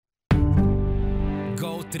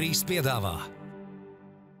3 piedāvā.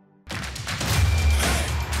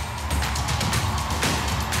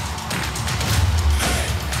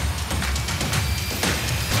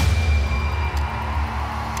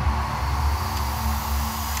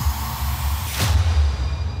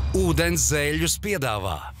 Ūdenszeļļus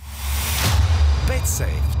piedāvā.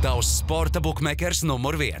 Betsafe, tavs sporta bukmekers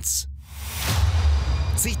numur 1.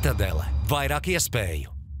 Citadele, vairāk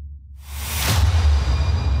iespēju.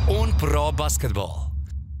 Un pro basketbola.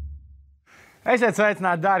 Esiet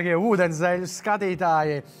sveicināti, dārgie ūdenszeļļu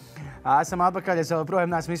skatītāji. Esam atpakaļ, es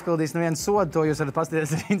joprojām neesmu izpildījis nevienu sodu, to jūs varat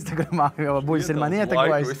paskatīties arī Instagramā, jo buļs ir man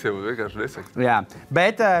ietekojis. Laiku visiem vienkārši nesaka. Jā,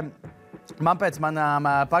 bet man pēc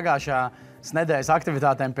manām pagājušā nedēļas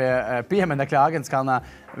aktivitātēm pie pieminekļa Āgenskalnā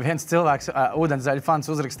viens cilvēks, ūdenszeļļu fans,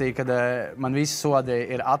 uzrakstīja, ka man visi sodi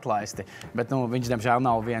ir atlaisti. Bet viņš, diemžēl,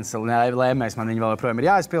 nav viens lēmējs, man viņi vēl joprojām ir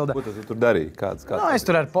jāizpilda. Ko tu tur darīji? Kāds? Es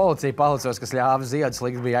tur ar policiju palicos, kas ļāva ziedus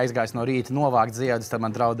likt, bija aizgājis no rīta novākt ziedus, tad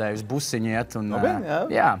man draudēja uz busiņu iet.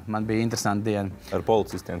 Jā, man bija interesanti diena. Ar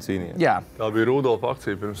policistiem cīnījies? Jā. Tā bija Rudolfa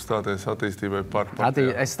akcija pirms stāties attīstībai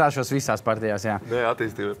partijā. Es stāšos visās partijās, jā. Nē,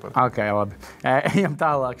 attīstībai partijā. Ok, labi. Ejam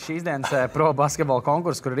tālāk. Šīs dienas pro basketbola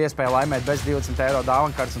konkurss, kur ir iespēja laimēt bez 20 eiro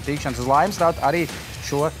dāvanu kartes un tikšanas uz laimes rātu, arī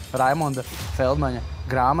šo Raimonda Feldmaņa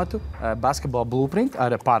grāmatu Basketbola Blueprint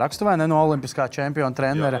ar parakstu, vai ne, no olimpiskā čempiona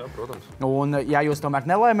trenera. Jā, protams. Un, ja jūs tomēr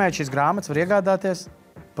nelaimējat, šīs grāmatas var iegādāties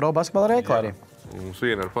pro basketbola veikalā arī. Mums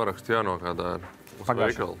viena ar parakstu jānokādā ar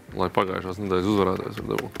veikalu, lai pagājušās nedēļas uzvarētājs var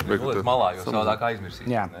dabūt. Gulēt malā, jo savādāk aizmirsīs.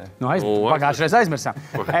 Jā, pagājušreiz aizmirsām.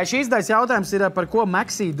 Šīs daļas jautājums ir, par ko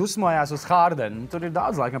Maxī dusmojās uz Hardenu. Tur ir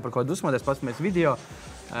daudz laikam, par ko dusmoties. Paskatāmies video,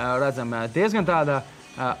 redzam diezgan tāda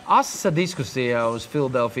asa diskusija uz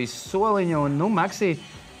Filadelfijas soliņa. Un, Maxī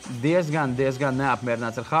diezgan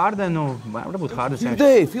neapmierināts ar Hardenu. Varbūt Hardens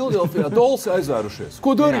Ideja, Filadelfijā Dolsi aizvērušies.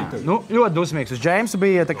 Ko darīt? Ļoti dusmīgs. Uz Džeimsu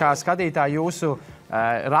bija tā kā skatītāji jūsu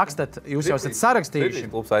rakstat, jūs jau esat sarakstījuši.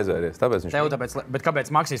 Klubs aizvēries, tāpēc viņš... Bet kāpēc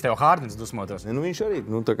Maxīs tev Hardens dusmotos? Viņš arī,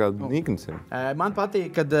 tā kā Nikns ir. Man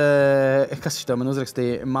patīk, kad, kas šito man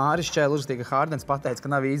uzrakstīja, Māris Čēl uzrakstīja, ka Hardens pateica,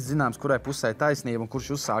 ka nav īsti zināms, kurai pusē taisnība un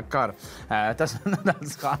kurš uzsāk karu. Tas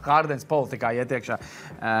Hardens politikā iet iekšā.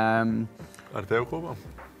 Ar tevi kopā?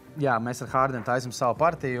 Jā, mēs ar Hardenu taisam savu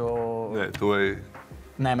partiju.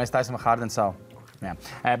 Nē, mēs taisam ar Hardenu savu. Jā.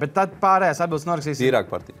 Bet tad pārējās atbildes norakstīsim. Tīrāk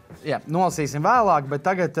partija. Jā, nolasīsim vēlāk, bet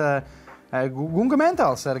tagad Gunga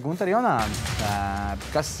mentāls ar Guntaru Jonānu.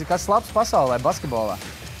 Kas labs pasaulē basketbolā?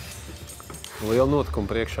 Liela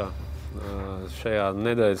notikuma priekšā. Šajā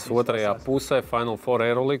nedēļas otrajā pusē Final Four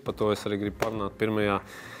Eirolīgā, par to es arī gribu parunāt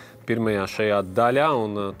pirmajā šajā daļā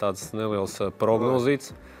un tāds neliels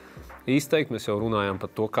prognozīts. Izteikt, mēs jau runājām par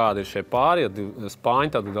to, kādi ir šie pāri.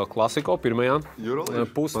 Spāņi tad vēl klasiko pirmajā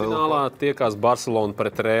pusfinālā tiekās Barcelona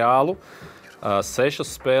pret Reālu. 6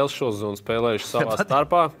 spēles šo zonu spēlējuši savā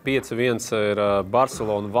starpā. 5-1 ir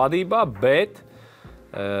Barcelona vadībā, bet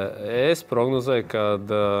es prognozēju, ka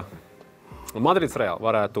Mavericks Reāli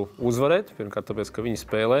varētu uzvarēt. Pirmkārt, tāpēc, ka viņi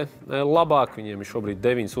spēlē labāk. Viņiem ir šobrīd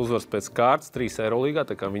 9 uzvaras pēc kārtas, 3 Eirolīgā,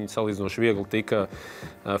 tā kā viņi salīdzinoši viegli tika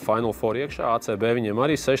Final Four iekšā. ACB viņiem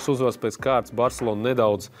arī 6 uzvaras pēc kārtas. Barcelona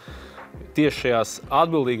nedaudz tieši šajās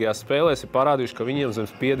atbildīgajās spēlēs ir parādījuši, ka viņiem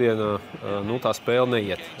zem spiediena tā spēle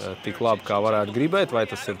neiet tik labi, kā varētu gribēt. Vai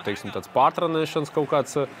tas ir, teiksim, tāds pārtrenēšanas kaut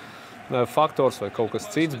kāds faktors vai kaut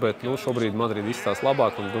kas cits, bet šobrīd Madrid izstās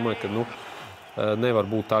labāk un es domāju, ka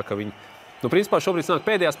nevar būt tā, ka viņi principā šobrīd sanāk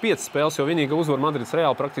pēdējās 5 spēles, jo vienīga uzvara Mavericks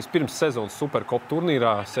Reāli praktiski pirms sezonas Superkopa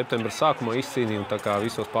turnīrā septembra sākumā izcīnīja un tā kā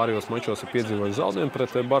visos pārējos mačos ir piedzīvojuši zaudējumu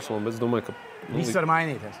pret Barcelonu, bet es domāju, ka viss var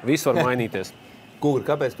mainīties. Viss var mainīties. Kur,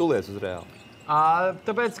 kāpēc tu liec uz Reāli?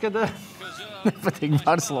 Tāpēc, kad nepatīk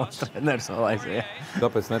Barcelonas treneris vēl aizvien.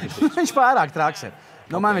 Kāpēc nepatīk? Viņš pārāk traks ir.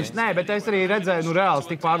 Bet es arī redzēju, Reāls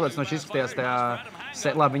tik pārliecinoši izskatījās tajā.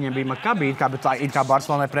 Labi, viņiem bija Maccabi, bet it kā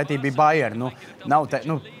Barcelonai pretī bija Bayern.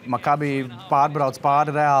 Maccabi pārbrauc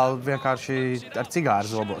pāri Reāli vienkārši ar cigāru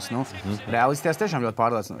zobos. Reāli izskatījās tiešām ļoti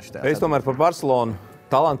pārliecinoši. Es tomēr par Barcelonu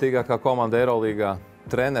talantīgākā komanda Eirolīgā.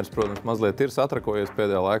 Treneris, protams, mazliet ir satrakojies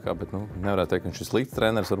pēdējā laikā, bet nevarētu teikt, ka viņš ir slikts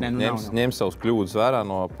treneris. Varbūt ņems savus kļūdas vērā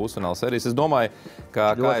no pusfināla sērijas. Es domāju, kā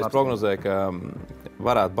es prognozēju, ka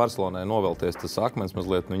varētu Barcelonai novelties tas akmens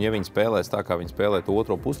mazliet. Ja viņi spēlēs tā, kā viņi spēlē to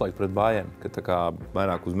otro puslaiku pret Bayern, ka tā kā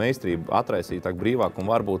vairāk uz meistarību atraisītāk brīvāk un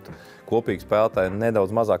varbūt kopīgi spēlētāji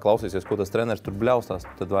nedaudz mazāk klausīsies, ko tas treneris tur bļaustās,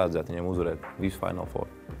 tad vajadzētu viņiem uzvarēt visu Final Four.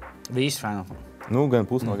 Visu Final Four. Gan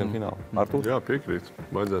pusfinālā, gan finālā. Artur? Jā, piekrīt.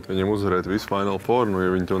 Vajadzētu viņiem uzvarēt visu Final Four, ja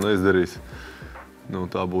viņi to neizdarīs.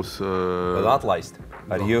 Tā būs... Atlaist.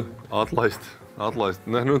 Ar jū? Atlaist. atlaist.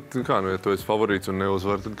 Ne, ja tu esi favorīts un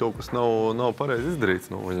neuzvar, tad kaut kas nav pareizi izdarīts.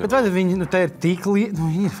 Bet vai viņi te ir tik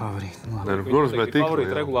viņi ir favorīti? Viņi ir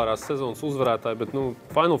favorīti regulārās sezonas uzvarētāji, bet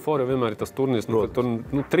Final Four jau vienmēr ir tas turnīrs. Tur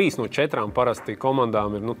 3 no 4 parasti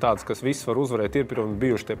komandām ir tādas, kas viss var uzvarēt. Ir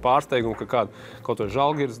bijuši tie pārsteigumi, ka kaut vai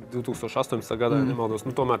Žalgiris 2018. gadā, nemaldos,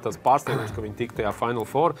 tomēr tāds pārsteigums, ka viņi tika tajā Final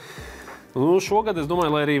Four. Šogad, es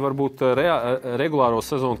domāju, lai arī varbūt regulāro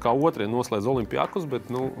sezonu kā otrie noslēdz Olimpiakos, bet,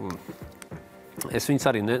 es viņus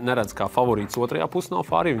arī neredzu kā favorīts otrajā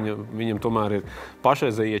pusfinālā. Viņam tomēr ir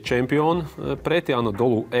pašreizējie čempioni pretī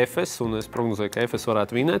Anadolu Efes, un es prognozēju, ka Efes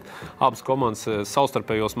varētu vinēt. Abas komandas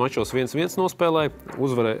savstarpējos mačos 1-1 nospēlēja,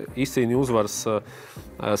 izcīnīja uzvaras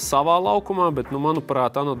savā laukumā, bet,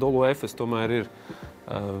 manuprāt, Anadolu Efes tomēr ir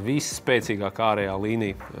visspēcīgākā ārējā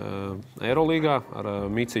līnija Eirolīgā ar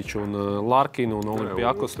Miciču un Larkinu un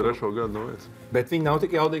Olimpiakos. Trešo gadu Bet viņi nav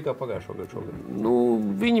tik jaudīgi kā pagājušo gadu.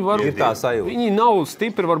 Viņi varbūt viņi nav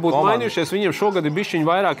stipri varbūt mainījušies. Viņiem šogad ir bišķiņ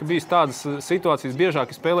vairāk bijis tādas situācijas,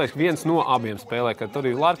 biežāk spēlējis viens no abiem spēlē, kad tur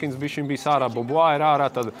ir Larkins bišķiņ bijis ārā, Boboā ir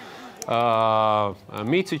ārā, tad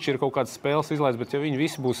Micičs ir kaut kādas spēles izlaists, bet ja viņi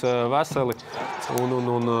visi būs veseli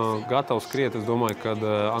un gatavi skriet, es domāju, ka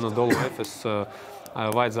Anadolu Efes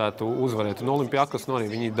vajadzētu uzvarēt. Un Olimpiakos arī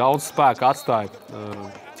viņi daudz spēku atstāja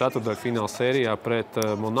ceturtdaļfināla sērijā pret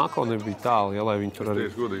Monako. Nebija tālu, lai viņi tur arī...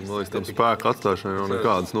 Tieši godīgi, man liekas, tam spēku atstāšanai nav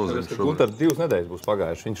nekādas nozīmes. Gunter 2 nedēļas būs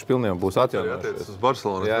pagājuši. Viņš pilnībā būs atjaunojušies. Uz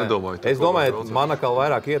Barcelonas nedomāju. Es domāju, Manakal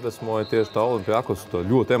vairāk iedvesmoja tieši tā Olimpiakos to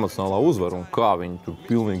ļoti emocionālā uzvaru un kā viņi tur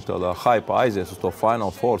pilnīgi tādā haipā aizies uz to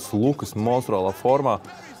Final Four, Lukas monstruālā formā.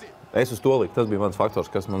 Es uz to liku. Tas bija mans faktors,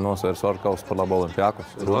 kas man nosvēra svaru kausu par labu Olimpiakos.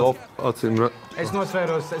 Es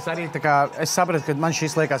nosvēros, es sapratu, ka man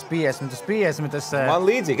šis liekas 50/50. Man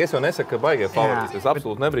līdzīgi, es jau nesaku, ka baigie favorīti. Es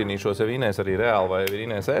absolūti nebrīnīšos, ja vinēs arī Reāli vai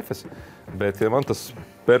vinēs Efes. Bet ja man tas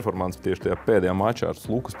performance tieši tajā pēdējā mačā ar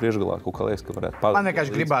Lukas priekšgalā kaut kā liekas, ka varētu palikt. Man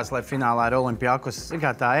vienkārši gribās, lai finālā ar Olimpiakos,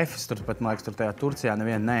 kā tā Efes, turpat, man liekas, tur tajā Turcijā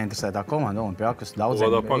neviena neinteresē tā komanda. Olimpiakos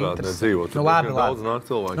daudziem pagātnē dzīvot. Daudz nāk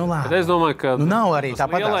cilvēki. Bet es domāju, ka nav arī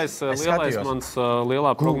lielais mans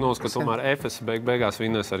lielā prognoze, ka tomēr Efes beigās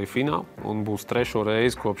vinēs arī finālu un būs trešo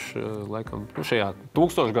reizi kopš, laikam, šajā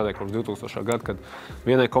 1000 gadē, kopš 2000. gada, kad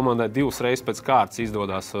vienai komandai 2 reizes pēc kārtas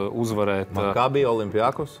izdodās uzvarēt. Makabi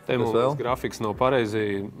Olimpiakos? Grafiks nav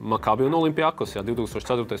pareizi. Makabi un Olimpiakos,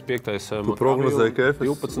 2004.5. Tu prognozēji, ka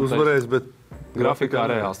Efes uzvarēs, bet grafikā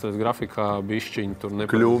reāls. Grafikā bišķiņi tur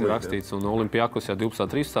nepareizi rakstīts. Un Olimpiakos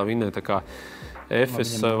 12.13. vinē, tā kā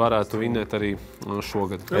Efes varētu vinēt arī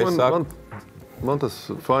šogad. Man tas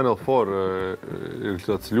Final Four ir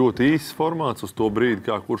tāds ļoti īsts formāts uz to brīdi,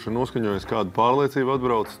 kā kurš ir noskaņojis, kādu pārliecību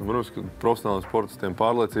atbrauc. Protams, ka profesionāliem sportistiem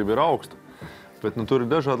pārliecība ir augsta, bet tur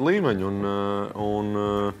ir dažādi līmeņi.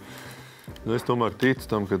 Es tomēr ticu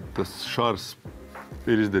tam, ka tas Šārs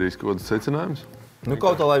ir izdarījis kaut kādas secinājumus.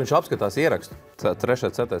 Kaut kā, lai viņš apskatās ierakstu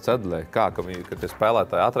 3. ceturtajā, kā tie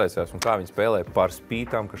spēlētāji atraisījās un kā viņi spēlēja par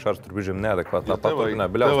spītām, ka Šārs tur bišķi neadekvāti tāpat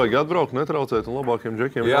turpināja. Tev vajag atbraukt, netraucēt un labākiem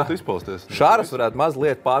džekiem varētu izpausties. Šārs varētu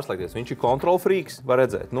mazliet pārslēgties. Viņš ir kontrolfrīks, var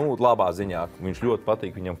redzēt. Labā ziņā. Viņš ļoti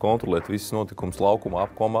patīk viņam kontrolēt visas notikumus laukumā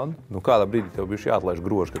ap komandu. Kādā brīdī tev bišķi jāatlaiž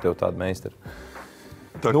groži, ka tev tāda meistara.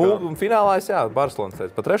 Finālā Barcelonas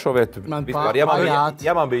teica pa 3. vietu.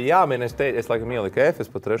 Ja man bija jāmin, es laikam ieliku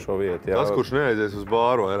Efes pa 3. vietu. Tas, kurš neaizies uz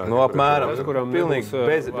bāru vairāk. Apmēram. Pilnīgi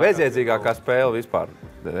bezjēdzīgākā spēle vispār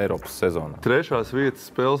Eiropas sezonā. 3. vietas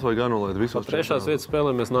spēles vajag anulēt visos. 3. vietas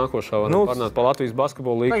spēlē mēs nākošā varam parunāt par Latvijas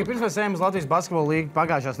basketbola līgu. Pirms mēs ejam uz Latvijas basketbola līgu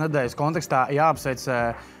pagājušās nedēļas kontekstā jāapsveic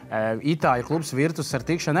Itāļu klubs Virtus ar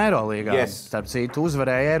tikšanu Eirolīgā. Starp citu,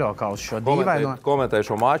 uzvarēja Eirokausu šo dīvaino. Komentēju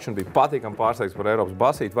šo maču un bija patīkami pārsteigts par Eiropas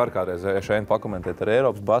basīti. Var kādreiz šeit pakomentēt ar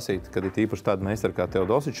Eiropas basīti, kad ir īpaši tāda meistara kā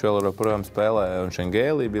Teodosičs vēl joprojām spēlē, un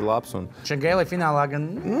Šengēlī bija labs. Šengēlī finālā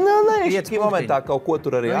gan 5 momentā kaut ko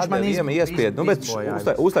tur arī atdeva, iespied.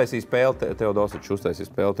 Bet uztaisīja spēli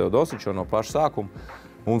Teodosičs jau no paša sākuma.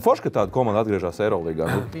 Un forši, ka tāda komanda atgriežas Eirolīgā.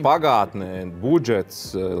 Pagātne,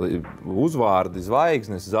 budžets, uzvārdi,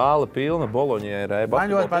 zvaigznes, zāle pilna, Boloņa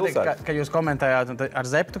man ļoti patīk, ka jūs komentējāt, un ar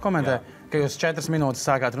Zeptu komentējāt, ka jūs 4 minūtes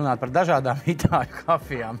sākāt runāt par dažādām itāļu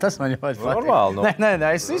kafijām. Tas man ļoti patīk. Normāli. Nē,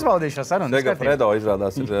 es izbaudīšu šo sarunu. Tega Fredo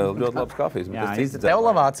izrādās ir ļoti labs kafijas. Tev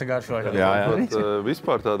Lavāca garšo.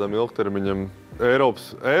 Vispār tādam ilgtermiņam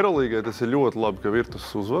Eirolīgai tas ir ļoti labi, ka Virtus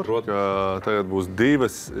uzvar. Tagad būs 2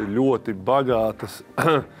 ļoti bagātas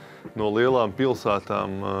no lielām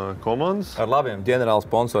pilsētām komandas. Ar labiem ģenerāla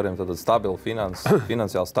sponsoriem, tad stabili,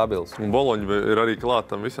 finansiāli stabils. Un Boloņa ir arī klāt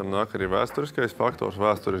tam visam nāk arī vēsturiskais faktors.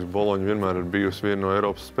 Vēsturiski Boloņa vienmēr ir bijusi viena no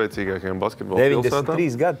Eiropas spēcīgākajām basketbola pilsētām.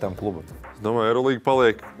 93 gadi tam klubam. Es domāju, Eirolīga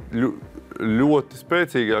paliek ļoti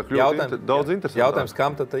spēcīgāk, daudz interesantāk. Jautājums,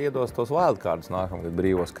 kam tad iedos tos wildcardus nākamgad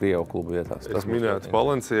brīvos Krievu klubu vietās? Es minētu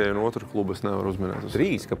Valencijai un otru klubu es nevaru uzminēt.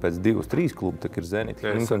 3, kāpēc 2, 3 klubu, tā ir Zenit.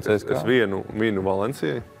 Es vienu minu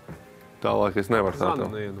Valencijai, tālāk es nevaru tā.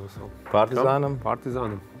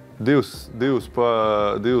 Partizānam. Divas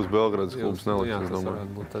Belgradas klubus neliks, es domāju.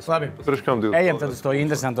 Labi, ejam tad uz to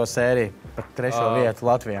interesanto sēriju par 3. vietu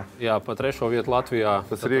Latvijā. Jā, par 3. vietu Latvijā.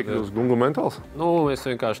 Tas ir iekļūst Gungu mentāls? Mēs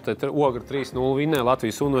vienkārši te Ogra 3-0 vinnēja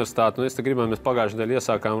Latvijas universitāti. Es te gribēju, mēs pagājušajā nedēļā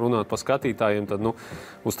iesākām runāt par skatītājiem. Tad,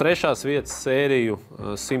 uz 3. vietas sēriju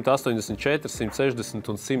 184,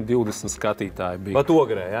 160 un 120 skatītāji bija. Pat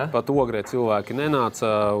Ogrē, ja? Pat Ogrē cilvēki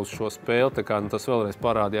nenāca uz šo spēli. Tā kā, tas vēlreiz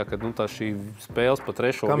parādīja, ka tā šī spēles pa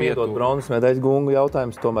 3. vietu. Iedot bronzas medaļas Gungu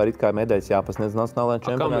jautājums, tomēr it kā medaļas jāpasniedz nacionālajiem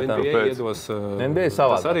čempionātām. NBA iedos? NBA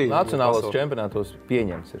savādāk. Nacionālos čempionātos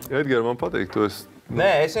pieņems ir. Edgar, man patīk, tu esi...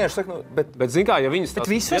 Nē, es vienkārši saku, bet zin kā, ja viņas tās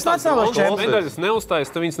visos nacionālos čempionātos medaļas neuztais,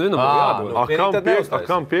 tad viņas nenabūs jādod.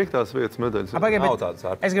 Kam 5. vietas medaļas? Nav tādas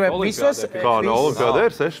ārpus. Es gribēju visos... Kā, no Olimpiādē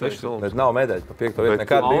ir 6? Bet nav medaļas pa 5. vietu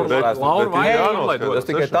nekāda bija. Tas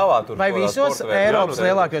tikai tavā tur. Vai visos Eiropas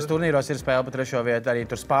lielākajos turnīros ir spēle pa 3. vietu? Arī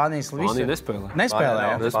tur Spānijas Spānija nespēlē. Nespēlē,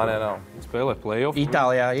 jā? Spānija nav. Spēlē play-off.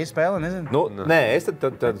 Itālijā ir spēle, nezinu? Nē, es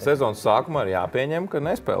tad sezonas sākumā ir jāpieņem, ka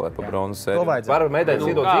nespēlē pa bronzas sēriju. Var medaļas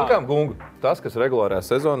iedot zinkām Gungu. Tas, kas regulārajā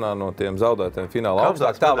sezonā no tiem zaudētiem fināla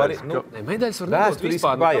augstāk, tā var arī... Medaļas var nedot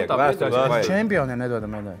vispār. Čempioniem nedodam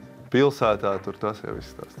medaļas. Pilsētā tur tas jau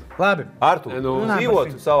viss stāst. Labi. Artur,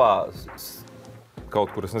 dzīvot savā... kaut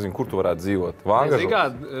kur, es nezinu, kur tu varētu dzīvot. Vangažu,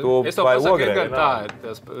 es tev pasaku, Edgar,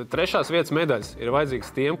 tā, 3. vietas medaļas ir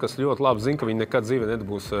vajadzīgas tiem, kas ļoti labi zina, ka viņi nekad dzīvē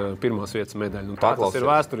nedabūs 1. vietas medaļu. Tas ir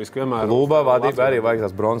vēsturiski vienmēr. Klubā vadība arī vajag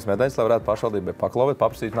tās bronzas medaļas, lai varētu pašvaldībai paklauvēt,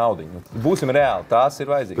 paprasīt naudiņu. Būsim reāli, tās ir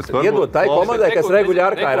vajadzīgas. Iedot tai komandai, kas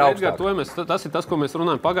regulāri kā ir augstāk. Tas ir tas, ko mēs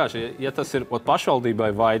runājam pagājušajā. Ja tas ir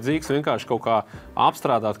pašvaldībai vajadzīgs, vienkārši kaut kā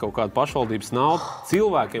apstrādāt kaut kādu pašvaldības naudu,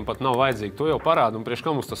 cilvēkiem pat nav vajadzīgi. To jau parāda, un priekš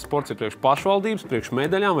kā mums tas sports ir priekš pašvaldības, priekš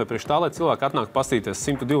medaļām vai priekš tā, lai cilvēki atnāk pastīties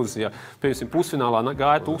 120, ja, piemēram, pusfinālā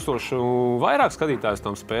gāja 1000 vairāk skatītājus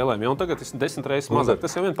tam spēlēm, ja, un tagad ir 10 reizes mazāk.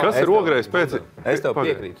 Tas jau vien Kas ir Ogrējs pēc? Es tev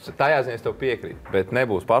piekrītu. Tajā ziņā es tev piekrītu, bet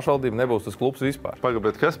nebūs pašvaldība, nebūs tas klubs vispār.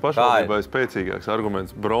 Bet kas pašvaldībā ir spēcīgāks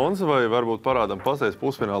arguments? Bronza vai varbūt parādam pasēs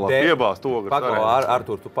pusfinālā piebāzt Ogres?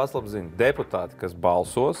 Artur, tu pats labi zini, deputāti, kas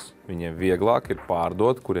balsos, viņiem vieglāk ir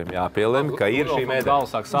pārdot, kuriem jāpielēm, ka ir šī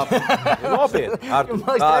medaļa. Nopietni.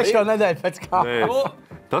 Trešo nedēļu pēc kā.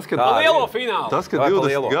 Tas, ka lielo finālu. Tas, ka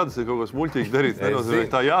 20 gadus ir kaut kas muļķīgs darīts, nenozīmē,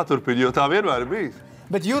 tā jāturpina, jo tā vienmēr ir bijis.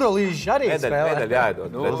 Bet Eirolīga arī spēlē. Medaļa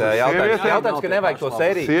jāiedod. Jautājums, ka nevajag to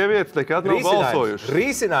sēriju. Sievietes nekad nav balsojušas.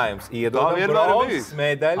 Risinājums iedod bronzas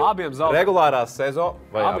medaļu regulārās sezonas.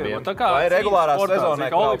 Vai regulārās sezonā.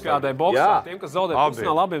 Olimpiādē boksā. Tiem, kas zaudē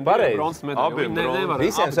pusfinālu, abiem bija bronzas medaļu.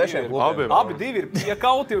 Visiem 6 klubiem. Abi divi ir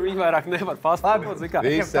piekauti, viņi vairāk nevar pastāvot.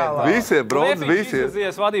 Visiem bronzas, visiem.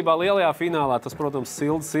 Izzies vadībā lielajā finālā. Tas, protams,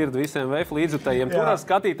 silda sirdi visiem VF līdzjutējiem. Tur ar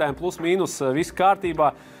skatītājiem plus mīnus viss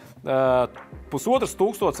kārtībā.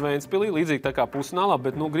 1500 Ventspilī, līdzīgi tā kā pusfinālā,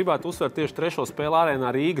 bet gribētu uzsvērt tieši 3. spēli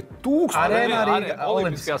Arēnā Rīga.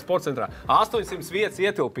 Olimpiskajā sporta centrā. 800 vietas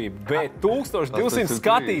ietilpība, bet 1200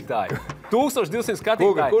 skatītāju. 1200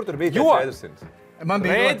 skatītāju. Kur tur bija 400? Man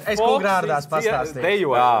bija es kaut grādās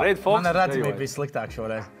pastāstīju. Man ar redzamību bija sliktāk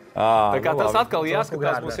šoreiz. Tā kā tas atkal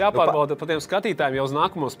jāskatās, mums jāpārbauda par tiem skatītājiem jau uz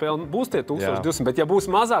nākamo spēli. Būs tie 1200, bet ja būs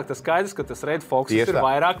mazāk, tas skaidrs, ka tas Red Fox ir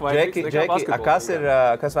vairāk vajadzīgs nekā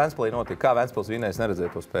basketbolā. Kas Ventspilī notika? Kā Ventspils vinēja? Es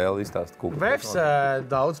neredzēju to spēli, izstāst kūku. Vefs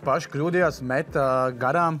daudz paši kļūdījās, met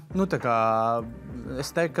garām. Tā kā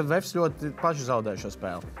es teiktu, ka Vefs ļoti paši zaudēja šo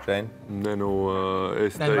spēli. Šein?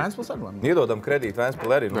 Es teiktu. Ventspils atglām. Iedodam kredītu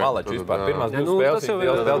Ventspili arī Maleču vispār. Pirmās divas spēles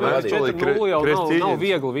 4-0 jau nav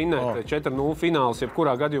viegli vinēt. 4-0 fināls,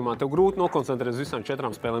 jebkurā gadījumā tev grūti nokoncentrēties uz visām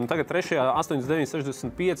 4 spēlēm. Tagad 3.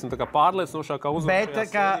 89-65, tā kā pārliecinošākā uzvara.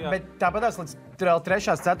 Bet tāpatās līdz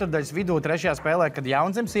 3. ceturtdaļas vidū, 3. spēlē, kad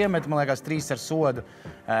Jaunzems iemet, man liekas, 3 ar sodu.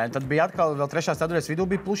 Tad bija atkal vēl 3. ceturtdaļas vidū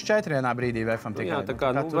bija +4 vienā brīdī VFam tikai. Jā, tā kā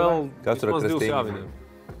vēl vismaz 2 jāvinē.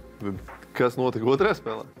 Kas notika 2.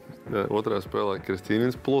 spēlē? 2. spēlē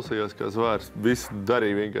Kristīnins plusējās kā zvērs. Viss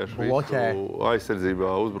darīja vienkārši visu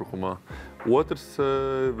aizsardzībā, uzbrukumā. Otrs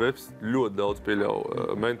Vefs ļoti daudz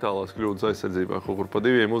pieļauj mentālās kļūdas aizsardzībā. Kaut kur pa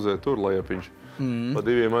 2 uziet tur, lai apiņš. Pa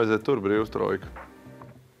 2 aiziet tur brīvstrojka.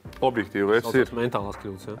 Objektīvi, es ir. Mentālās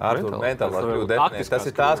kļūdas, jā. Artur, mentālās kļūdas. Tas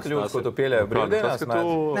ir tās kļūdas, ko tu pieļauj brīvdienās.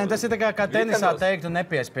 Nē, tas ir tā kā tenisā teiktu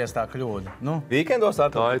nepiespiestā kļūda. Nu. Vīkendos,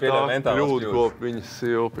 Artur, Tā ir pieļauj tā mentālās kļūda, ko viņas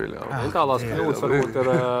jau pieļauj. Mentālās kļūdas varbūt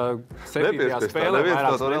ir septītajā spēlē.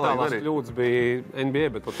 Vairākas mentālās kļūdas bija NBA,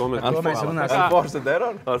 bet par to mēs runāsim. Force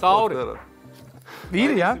error? Cauri.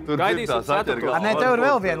 Ir, jā? Gaidīsim ceturto. Nē, tev ir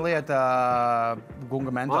vēl viena lieta,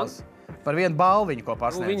 Gunga mentāls. Par vienu balviņu, ko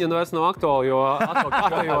pasniedz. Viņa nu vairs nav aktuāla, jo atkal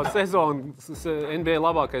kārtējo sezonu NBA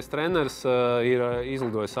labākais treneris ir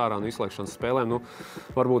izlidojis ārā no izslēgšanas spēlēm. Nu,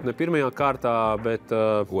 varbūt ne pirmajā kārtā, bet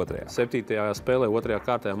Otrajā. Septītajā spēlē, otrajā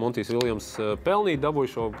kārtā Montijs Viljams pelnīja,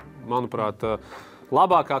 dabūja šo, manuprāt,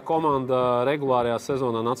 labākā komanda regulārajā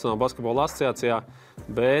sezonā Nacionālā basketbola asociācijā,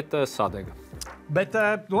 bet sadega. Bet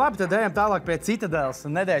labi, tad ejam tālāk pie Citadeles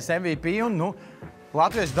nedēļas MVP un,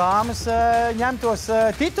 Latviešu dāmas ņemtos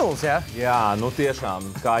tituls, ja? Jā, tiešām,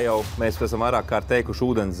 kā jau mēs esam vairāk kārt teikuši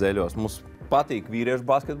Ūdenszeļļos, mums patīk vīriešu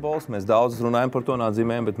basketbols, mēs daudz runājam par to no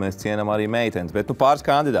atzīmēm, bet mēs cienam arī meitenes. Bet pāris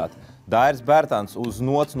kandidāti. Dairis Bērtāns uz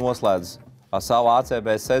nots noslēdz savu ACB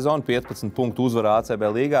sezonu, 15 punktu uzvarā ACB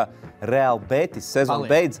līgā. Real Betis sezonu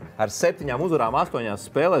beidz ar 7 uzvarām 8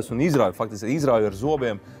 spēlēs un izrauja ar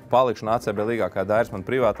zobiem palikšanu ACB līgā, kā Dairis man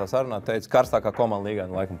privātā sarunā teica, karstākā komanda līgā,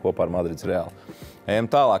 laikam kopā ar Mavericks Real. Ejam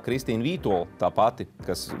tālāk, Kristīna Vītola, tā pati,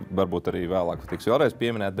 kas varbūt arī vēlāk tiks vēlreiz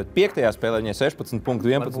pieminēt, bet 5. spēlē viņai 16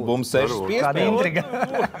 punktu, 11 bumbas, 6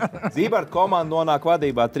 piespēles. Zībarta komanda nonāk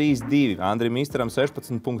vadībā 3-2. Andrim Misteram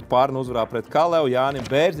 16 punktu pārnu uzvarā pret Kalevu, Jānim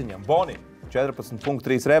Bērziņam, Bonim 14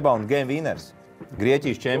 punktu, 3 rebound, game winners.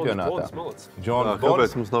 Grieķijas čempionātā.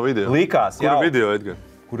 Kāpēc mums nav video? Likās, Kur ir video, Edgar?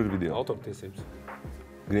 Kur ir video? Autortiesības.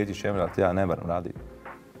 Grieķijas čempionātā, jā, nevaram rādīt.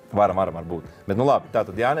 Varam būt. Bet, labi,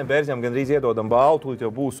 tātad Jānim Bērziņam gandrīz iedodam balvu, tūlīt jau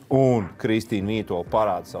būs, un Kristīna Vītola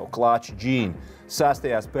parāda savu klāču džīnu. 6.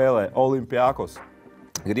 spēlē Olimpiakos.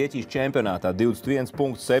 Grieķijas čempionātā 21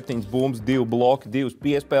 punktus, 7 bumbas, 2 bloki, 2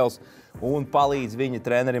 piespēles, un palīdz viņa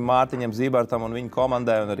trenerim Mārtiņam Zībartam un viņa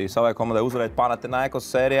komandai, un arī savai komandai uzvarēt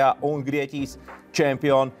Panathinaikos sērijā un Grieķijas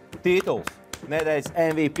čempionu tituls. Nedēļas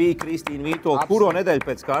MVP Kristīna Vītola. Kuro nedēļu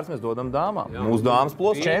pēc kārtas mēs dodam dāmām? Mūsu dāmas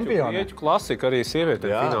plos čempioni. Grieķu klasika arī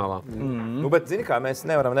sievietēm finālā. Bet, zini kā, mēs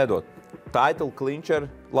nevaram nedot. Title clincher,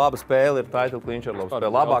 laba spēle ir title clincher, laba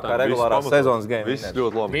spēle. Labākā regulārā sezonas game. Viss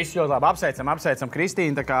ļoti labi. Viss ļoti labi. Apsveicam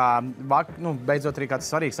Kristīnu. Tā kā, beidzot arī kāds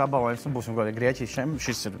svarīgs apbalvojums. Būsim godīgi Grieķijas čempions.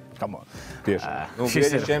 Šis ir, come on. Tieši.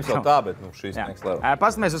 Grieķijas čempions vēl tā, bet šis next level.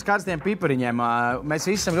 Pastamies uz karstiem pipariņiem. Mēs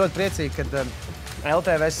visi esam ļoti priecīgi, kad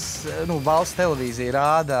LTVs, valsts televīzija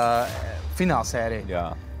rāda finālsēriju.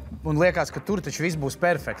 Jā. Un liekas, ka tur taču viss būs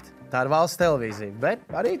perfekti. Tā ir valsts televīzija, bet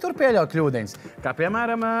arī tur pieļauj kļūdiņas. Kā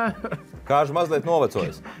piemēram... Kāžu mazliet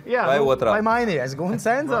novecojis. Jā, vai otrā. Vai mainījies. Guns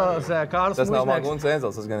Enzels, Kārls Tas nav man Guns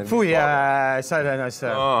Enzels, tas gan ir... Fuj, es atvainojos.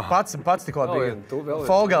 Pats tikko biju.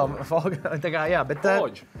 Folga. Tā kā, jā, bet...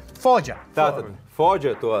 Foģa. Tātad,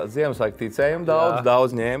 Foģa to Ziemassvētku ticējumu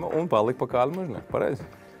daudz ņēma un palika pa kādu mužnieku. Pareizi?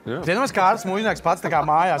 Zināms, Kārls mužnieks pats tā kā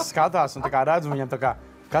mājās skatās un tā kā redz viņam tā kā...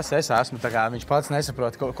 Kas es esmu? Tā kā viņš pats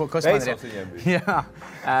nesaprot, kas man ir. Jā.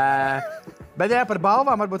 Bet jā, par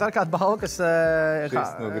balvām varbūt ar kādu balvu, kas...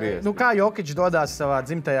 Kā Jokić dodās savā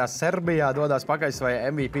dzimtajā Serbijā, dodās pakaļ savai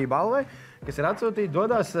MVP balvai, kas ir atsūtīti,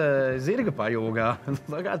 dodās zirga pajūgā.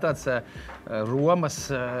 Tā kā tāds Romas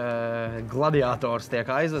gladiators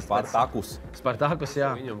tiek aizvests. Spartakus,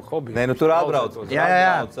 jā. Viņam hobi. Nē, tur atbrauc.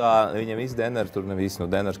 Jā. Viņam visi Deners, tur ne visi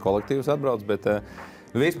Deners kolektīvs atbrauc, bet...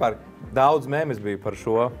 Vispār daudz mēmes bija par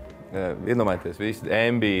šo. Iedomājieties, visi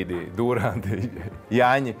Embīdi, Duranti,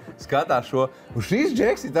 Jāņi skatās šo. Un šis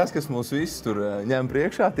džeks ir tas, kas mūs visus tur ņem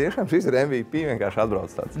priekšā. Tiešām šis ir MVP, vienkārši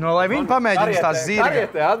atbrauc tāds. Lai viņi pamēģina tās zirga.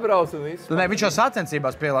 Karietē atbrauc un viss. Viņš jau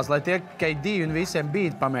sacensībās pielās, lai tie KD un visiem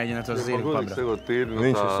bīdi pamēģina tos zirga pabraukt.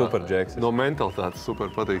 Viņš ir super džeks. No mentalitātes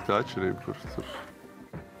super patīk tā atšķirība,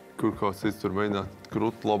 kur kaut cits tur mēģināt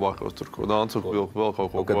krūt labākos, tur ko dancu, vēl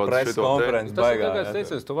kaut ko kādu preses konferences baigā. Tas ir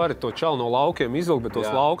teiciens, tu vari to čalu no laukiem izvilkt, bet tos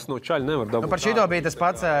laukus no čaļa nevar dabūt. Par šito bija tas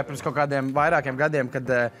pats pirms kaut kādiem vairākiem gadiem, kad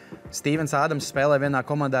Stevens Ādams spēlēja vienā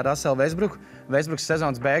komandā ar Russellu Westbrooku. Westbrooks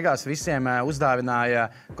sezonas beigās visiem uzdāvināja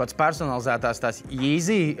kaut kāds personalizētās tās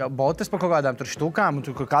Yeezy botas pa kaut kādām tur štukām, un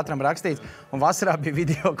tur katram rakstīts. Un vasarā bija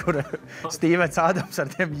video, kur Stevens Ādams ar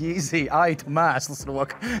tiem Yeezy aitu mēslas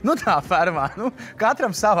roka. Tā fermā.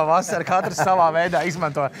 Katram sava vasara, katrs savā veidā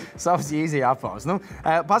izmanto savus Yeezy apavus.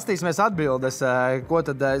 Pastīsimies atbildes. Ko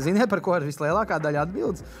tad, ziniet, par ko ir vislielākā daļa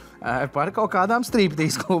atbildes? Par kaut kādām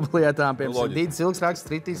striptīz klubu lietām. Piemēram, Dīdis Ilgs raksta,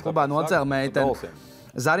 striptīz klubā nocēla meiteni.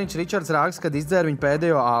 Zariņš Ričards raksta, kad izdzēra viņu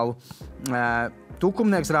pēdējo alu.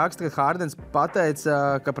 Tukumnieks raksta, ka Hārdens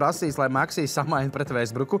pateica, ka prasīs, lai Maksijs samaina pret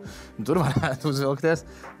Vēsbruku. Tur varētu uzvilkties.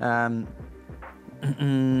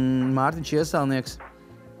 Mārtiņš Ieselnieks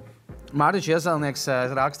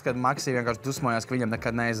raksta, ka Maksī vienkārši dusmojās, ka viņam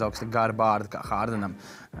nekad neizaugs tik gara bārda kā Hārdenam.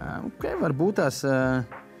 Varbūt tās...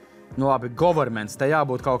 labi, governments, te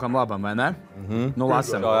jābūt kaut kam labam, vai ne?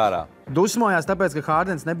 Lasam. Dusmojās tāpēc, ka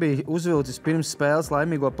Hārdens nebija uzvilcis pirms spēles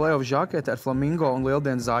laimīgo play-off žaketi ar flamingo un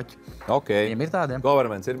lieldienas zaķi. Viņam ir tādiem?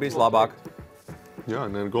 Governments ir bijis labāk. Jā,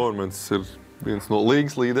 governments ir viens no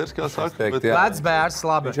līgas līderis, kā saka. Vecbērs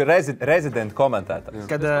labi. Viņš ir rezidenta komentētājs.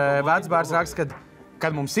 Kad Vecbērs raksta,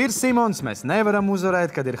 kad mums ir Simons, mēs nevaram uzvarēt,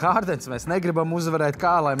 kad ir Hārdens, mēs negribam uzvarēt,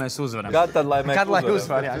 kā lai mēs uzvaram. Kad tad, lai mēs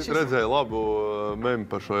uzvaram? Es redzēju labu memi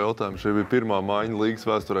par šo jautājumu. Šī bija pirmā maiņa līgas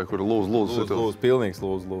vēsturē, kur lūdzu. Pilnīgs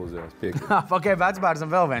lūdzu, jā, piekrīt. Vecbērsam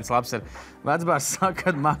vēl viens labs ir. Vecbērs saka,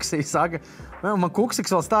 kad Maksī saka, man Kuksiks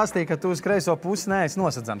vēl stāstīja, ka tu uz kreiso pusi neesi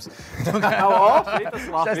nosadzams. Šis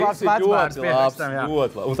labs Vecbērs piekrīstam, jā.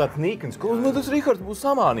 Un tāds Nikins, tas Rihards būs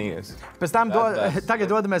samānījies. Pēc tam tagad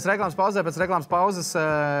dodamies reklāmas pauzē, pēc reklāmas pauzes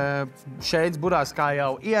šeit burās, kā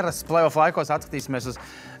jau ierasts play-off laikos, atskatīsimies uz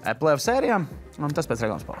play-off sērijām, un tas pēc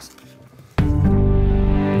reklāmas pauzes.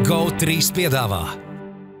 GO3 piedāvā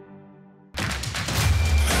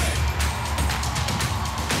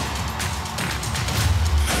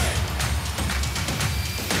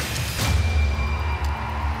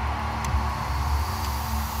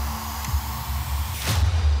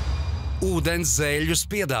Ūdenszeļļus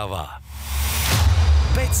piedāvā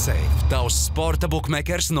BetSafe, tavs sporta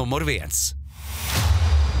bukmekers numur 1.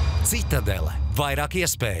 Citadele, vairāk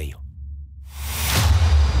iespēju.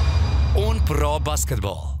 Un Pro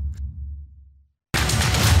basketbola.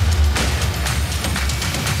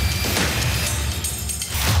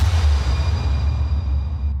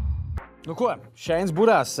 Nu ko, šeit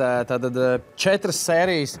burās, tātad 4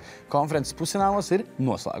 sērijas konferences pusfinālos ir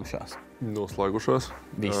noslēgušās.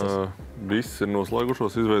 Visas ir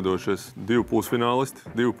noslēgušos, izveidojušies 2 pusfinālisti,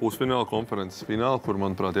 2 pusfināla konferences fināli, kur,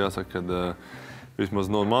 manuprāt, jāsaka, ka vismaz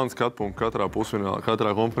no manas skatu punkta katrā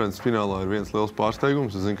konferences finālā ir viens liels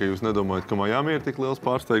pārsteigums. Es zinu, ka jūs nedomājat, ka Miami ir tik liels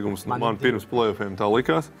pārsteigums. Man pirms play-offiem tā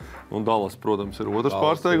likās. Un Dalasas, protams, ir otrs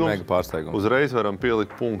pārsteigums. Uzreiz varam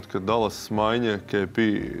pielikt punktu, ka Dalasas maiņa KP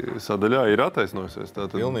sadaļā ir attaisnojusies.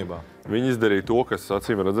 Pilnībā. Viņi izdarīja to, kas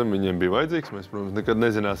acīm redzam, viņiem bija vajadzīgs. Mēs, protams, nekad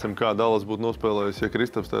nezināsim, kā Dalas būtu nospēlējusi, ja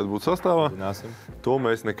Kristaps tagad būtu sastāvā. To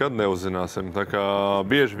mēs nekad neuzzināsim. Tā kā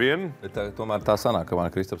bieži vien... Tomēr tā sanāk, ka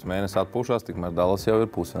man Kristaps mēnesi atpūšās, tikmēr Dalas jau ir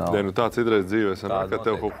pusfinālā. Tā citreiz dzīvē sanāk, ka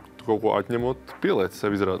tev kaut ko atņemot, pieliec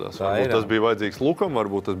sev izrādās. Varbūt tas bija vajadzīgs Lukam,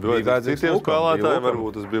 varbūt tas bija vajadzīgs citiem spēlētājiem,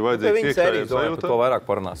 varbūt tas bija vajadzīgs iekšējiem sajūtām. To vairāk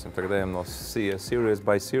parunāsim. Tagad ejam no serious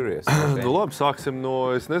by serious. Nu labi, sāksim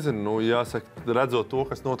no, es nezinu, jāsaka, redzot to,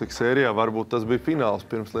 kas notika sērijā, varbūt tas bija fināls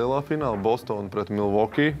pirms lielā fināla. Boston pret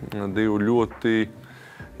Milwaukee. 2 ļoti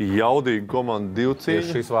jaudīga komanda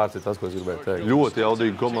divcīņa. Šis vārds ir tas, ko es gribēju teikt. Ļoti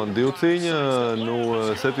jaudīga komanda divcīņa. Nu,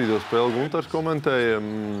 7. spēli Guntars komentēja.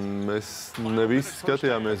 Mēs ne visi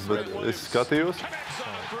skatījāmies, bet es skatījos.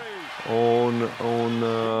 Nu,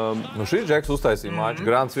 šis Džeks uztaisīja maču.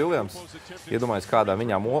 Grants Viljams iedomājas, kādā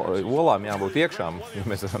viņām olām jābūt iekšām, ja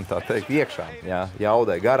mēs esam tā teikt iekšām, jā,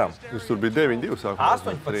 jaudai garam. Jūs tur bija 9-2 sākumā.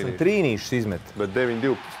 18 trīnīšus izmet. Bet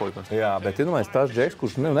 9-2 puslaikā. Jā, bet iedomājas tās Džeks,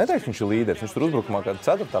 kurš neteiks, viņš ir līderis. Viņš tur uzbrukumā kāda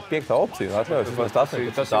 4., 5. opcija. Tas ir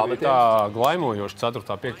tā glaimojoša 4.,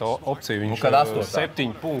 5. opcija. Viņš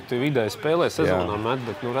 7 punkti vidēji spēlē sezonā met,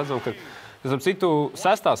 bet redzam, ka Starp citu,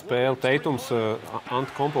 6. spēle Teitums,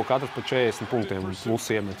 Antkompo katrs pa 40 punktiem plus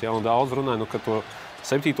iemet. Ja? Un daudz runāja, ka to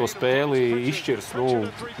 7. spēli izšķirs,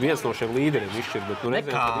 viens no šiem līderiem izšķir, bet redzējām,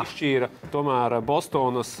 ka izšķīra tomēr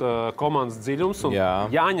Bostonas komandas dziļums un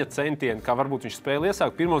Jāņa centieni, kā varbūt viņš spēli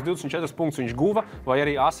iesāk. Pirmos 24 punktus viņš guva vai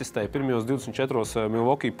arī asistēja pirmajos 24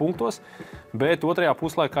 Milwaukee punktos, bet otrajā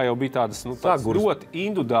puslaikā jau bija tādas ļoti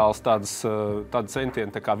individuāls tādi centieni,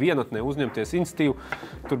 tā kā vienatnē uzņemties iniciatīvu.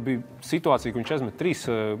 Tur bija situācija, ka viņš aizmet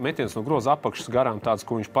 3 metienus no groza apakšas garām, tādas,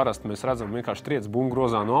 ko viņš parasti mēs redzam vienkārši triec bumbu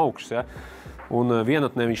grozā no augšas. Ja? Un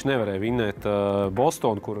vienatnē viņš nevarēja vinnēt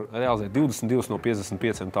Bostonu, kur realizēja 22 no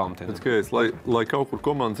 55 talantiem. Lai kaut kur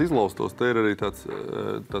komandas izlaustos, te ir arī tāds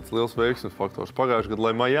liels veiksmes faktors. Pagājuši gadu,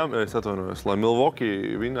 lai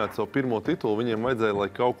Milwaukee vinnētu savu pirmo titulu, viņiem vajadzēja, lai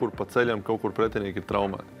kaut kur pa ceļam, kaut kur pretinieki ir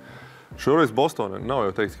traumēti. Šoreiz Bostonā nav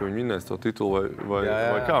jau teikts, ka viņi vinnēs to titulu vai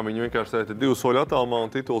kā. Viņi vienkārši teikt, 2 soļu attālumā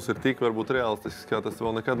un tituls ir tik varbūt realistisks, kā tas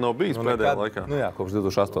vēl nekad nav bijis pēdējā laikā. Nu jā, kopš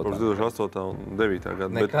 2008. Kopš 2008. un 9.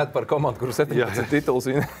 gada. Nekad par komandu, kuru 17 tituls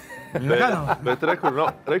vinnē. Bet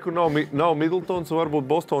rekur nav Middletons, varbūt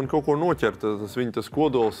Bostona kaut ko noķert. Tas viņa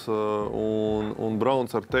kodols un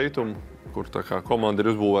Browns ar Teitumu kur tā kā komanda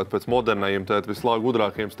ir uzbūvēta pēc modernajiem,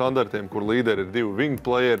 vislāgudrākajiem standartiem, kur līderi ir 2 wing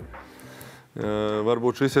playeri.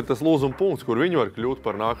 Varbūt šis ir tas lūzuma punkts, kur viņi var kļūt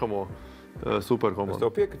par nākamo superkomandu. Es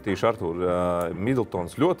tev piekritīšu, Artūr.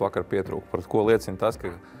 Middletons ļoti vakar pietrūka, par ko liecina tas,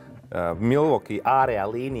 ka Milwaukee ārējā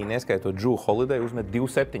līnija, neskaitot Drew Holiday, uzmet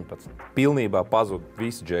 2.17. Pilnībā pazud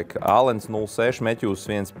visi džeki. Allens 0.6, Matthews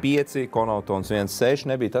 1.5, Connaughtons 1.6.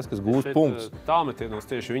 Nebija tas, kas gūst punktus. Tālmetienos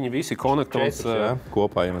tieši viņi visi Connaughtons,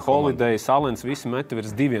 kopā Holiday, Allens, visi meta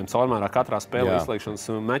virs 2 caurmērā katrā spēlē izslēgšanas.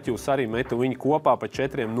 Matthews arī meta viņi kopā pa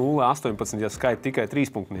 4-0-18, ja skaita tikai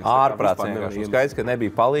 3 punktnieks. Ārprāts vienkārši. Skaidrs, ka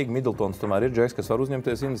nebija palīgi. Middletons tomēr ir džeks, kas var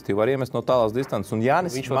uzņemties iniciatīvu, var iemest no tālās distances. Un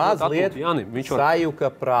Jānis mazliet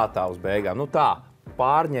sajuka prātā uz beigām. Nu tā,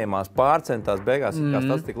 pārņēmās, pārcentās beigās, kas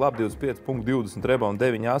tas tik labi, 25 punkti, 20 rebound,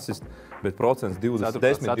 9 asist, bet procents 20,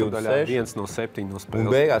 10, 26. 1 no 7 no spēles.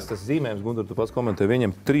 Un beigās tas zīmējums, Gundur, tu pats komentē,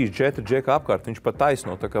 viņam 3-4 džeka apkārt, viņš pat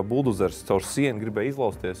taisno, tā kā buldozers caur sienu gribēja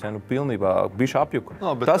izlausties, ja, nu pilnībā bišķi apjuka.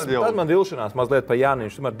 Tad man vilšanās mazliet pa Jāni,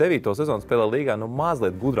 viņš tomēr 9. sezonu spēlē līgā, nu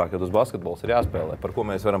mazliet gudrāk, jo tas basketbols ir jāspēlē, par ko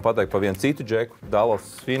mēs varam pateikt pa vienu citu džeku,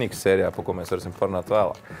 Dalasas Fīniksas sērijā, par ko mēs varēsim parunāt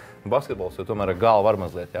vēlāk. Basketbols jau tomēr ar galvu var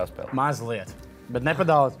mazliet jāspēlē. Mazliet, bet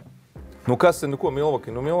nepadaudt. Nu kas ir, ko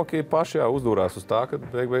Milwaukee? Nu Milwaukee paši jau uzdūrās uz tā, ka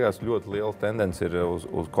beigās ļoti liela tendence ir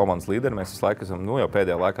uz komandas līderi. Mēs visu laiku esam jau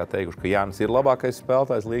pēdējā laikā teikuši, ka Jānis ir labākais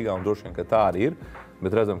spēlētājs līgā un droši vien, ka tā arī ir.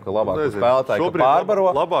 Bet redzam, ka labākais spēlētāji, ka pārbaro.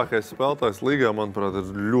 Labākais spēlētājs līgā, manuprāt,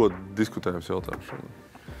 ir ļoti diskutējums jautājums.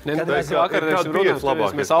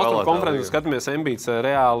 Mēs Austrum konferenču skatāmies Embiids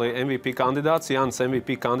reāli MVP kandidāts, Jānis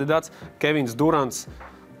MVP kandidāts, Kevins Durants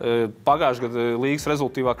pagājušajā gadā līgas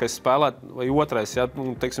rezultātīvākais spēlētājs vai otrais, ja,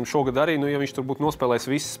 teiksim, šogad arī, ja viņš tur būtu nospēlējis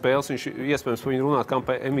visas spēles, viņš iespējams par viņu runāt kā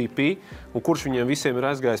par MVP, un kurš viņiem visiem ir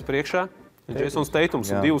aizgājis priekšā? Jasons Teitums,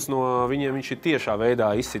 un 2 no viņiem viņš ir tiešā veidā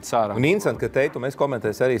izsits ārā. Un interesanti, ka Teitum, es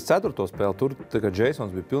komentēju arī 4. spēli, tur Jasons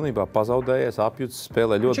bija pilnībā pazaudējies, apjuts,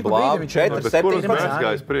 spēlē ļoti blāvi. 4-17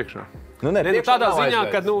 aizgājis priekšā. Tādā ziņā,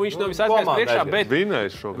 ka viņš nav visu aizgājis priekšā, bet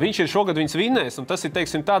viņš ir šogad viņus vinnējis, un tas ir,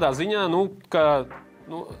 teiksim, tādā ziņā, ka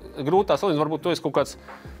grūtā salīdzinājumā varbūt tu esi kaut kāds,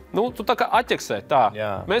 tu tā kā atķeksē tā.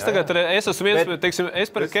 Mēs tagad, es esmu viens, teiksim,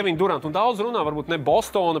 es pret Kevinu Durantu, un daudz runā, varbūt ne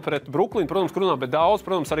Bostona pret Bruklinu, protams, runā, bet daudz,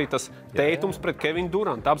 protams, arī tas Teitums pret Kevinu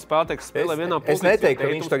Durantu. Abi spēlētāji spēlē vienā pozīcijā. Es neteiktu, ka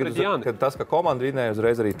viņš tagad, ka tas, ka komanda vinnēja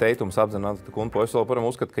uzreiz arī Teitums apzināts, un es vēl param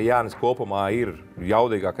uzskatu, ka Jānis kopumā ir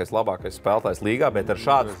jaudīgākais, labākais spēlētājs līgā, bet ar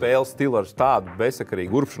šādu spēles stilu, ar tādu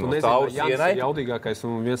bezsakarīgu urpšanos cauri sienai. Jānis ir jaudīgākais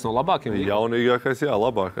un viens no labākajiem. Jaunīgākais, jā,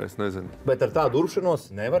 labākais, nezinu. Bet ar tādu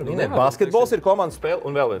urpšanos nevar vinnēt. Basketbols ir komandas spēle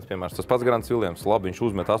un vēl piemērs, tas pats Grants Viljams, labi, viņš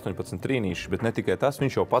uzmet 18 trīnīšus, bet ne tikai tas,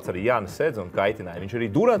 viņš jau pats arī Jānis sedz un kaitināja. Viņš arī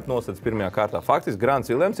Durantu nosedz pirmajā kārtā. Faktiski Grants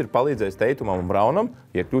Viljams ir palīdzējis Teitumam un Braunam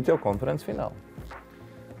iekļūt jau konferences finālā.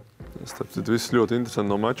 Starp citu, viss ļoti interesanti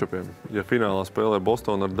no matčupiem. Ja finālā spēlē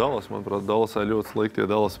Bostona ar Dalas, manuprāt, Dalasai ļoti slikti, ja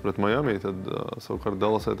Dalas pret Miami, tad savukārt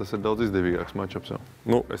Dalasai tas ir daudz izdevīgāks matčups.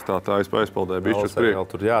 Es tā aizpildēju bišķi uz priekšu.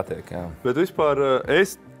 Tur jātiek, jā. Bet vispār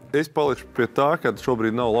es palikšu pie tā, ka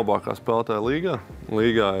šobrīd nav labākā spēlētāja līgā.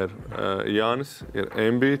 Līgā ir Jānis, ir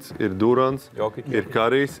Embiids, ir Durants, ir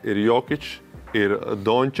Karijs, ir Jokičs, ir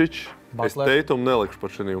Dončičs. Es Teitumu nelikšu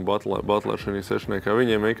par šī un Butler šī sešniekā.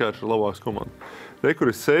 Viņiem vienkārši ir labāks komanda.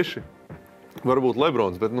 Kur ir 6, varbūt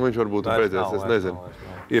Lebrons, bet viņš varbūt ir beidzies, es nezinu.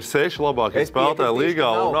 Ir 6 labākie spēlētāji līgā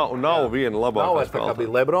un nav viena labākā spēlētāja. Nav kā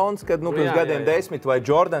bija Lebrons, kad pirms gadiem 10 vai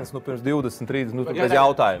Jordans, pirms 20, 30, bez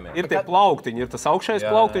jautājumiem. Ir tie plauktiņi, ir tas augšējais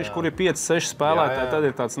plauktiņš, kur ir 5-6 spēlētāji, tad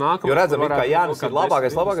ir tāds nākamais. Jo redzam, ka Jānis ir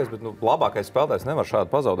labākais, bet labākais spēlētājs nevar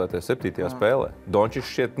šādi pazaudēties 7. spēlē.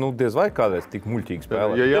 Dončičs šķiet, diez vai kādreiz tik muļķīgi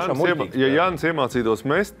spēlē. Ja Jānis iemācītos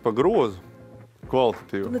mest pa grozu,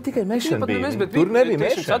 kvalitatīvi. Ne tikai mešana bija. Tur nebija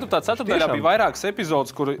mešana. 4. daļā bija vairākas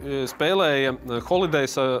epizodes, kur spēlēja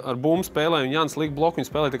Holidays ar bumbu spēlēja un Jānis lika bloku, viņi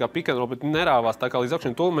spēlēja tā kā pick and roll, bet nerāvās tā kā līdz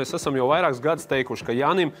akšiem. To mēs esam jau vairākus gadus teikuši, ka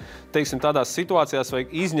Jānim, teiksim, tādās situācijās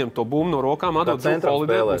vajag izņemt to bumbu no rokām, atdot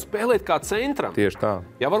Holiday un spēlēt kā centram. Tieši tā.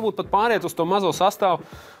 Jā, varbūt pat pāriet uz to mazo sastāvu,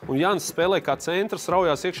 un Jānis spēlē kā centrs,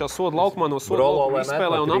 raujās iekšā soda laukumā no soda laukuma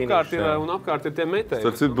izspēlē un apkārt ir tie metēji.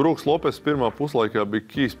 Starp citu, Brooks Lopes pirmā puslaikā bija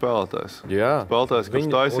key spēlētājs. Jā. Kurš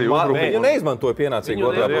taisīja uzbrukumu. Viņu neizmantoja pienācīgi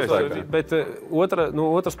otrā puslaikā. Bet no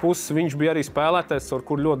otras puses viņš bija arī spēlētājs, ar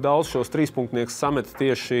kur ļoti daudz šos trīspunktniekus sameta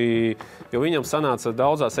tieši, jo viņam sanāca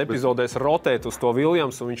daudzās epizodēs rotēt uz to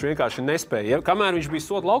Viljams, un viņš vienkārši nespēja. Kamēr viņš bija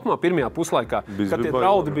soda laukumā pirmajā puslaikā, kad tie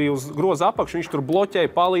draudi bija uz groza apakšu, viņš tur bloķēja,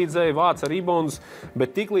 palīdzēja, vāca ribondus,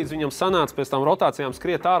 bet tiklīdz viņam sanāca pēc tam rotācijām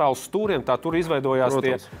skriet ārā uz stūriem, tā tur izveidojās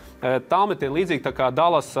tie tālmetieni līdzīgi tā kā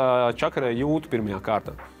Dalas čakarē jūtu pirmajā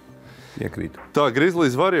kārtā. Piekrītu. Tā,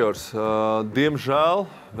 Grizzlies Warriors. Diemžēl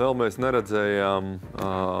vēl mēs neredzējām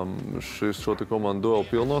šo te komandu duelu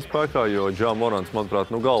pilnā spēkā, jo Ja Morants,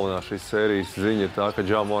 manuprāt, galvenā šīs sērijas ziņa ir tā, ka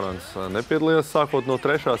Ja Morants nepiedalījās sākot no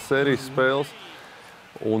 3. sērijas spēles.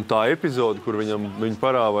 Un tā epizode, kur viņu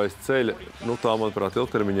parāvais ceļa, tā, manuprāt,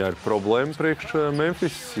 ilgtermiņā ir problēma priekš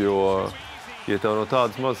Memphis, jo, ja tev no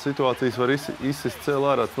tādas mazas situācijas var izsist cēl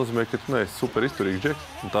ārā, tas nozīmē, ka tu neesi super izturīgs džeks.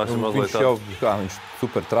 Viņš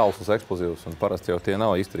super trausls, eksplozīvs, un parasti jau tie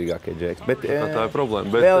nav izturīgākie džeks. Bet, tā ir problēma.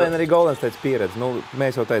 Bet, vēl vien arī Golden State pieredze.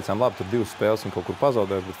 Mēs jau teicām, labi, tur 2 spēles un kaut kur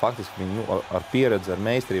pazaudējuši, bet faktiski viņi ar pieredzi, ar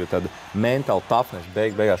meistarību, tāda mental toughness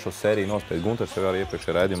beigās šo sēriju nospēja. Gunters jau arī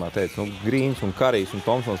iepriekšējā raidījumā teica, Grīns un Karijs un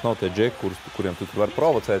Tomsons nav tie džeki, kuriem tu var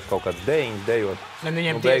provocēt kaut kāds dejiņas, dejot.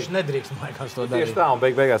 Viņiem tieši nedrīkst, liekas, to darīt. Tieši tā, un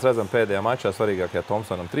beigās redzam pēdējā mačā svarīgākajā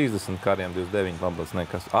Tomsonam 30, Karijam 29, labas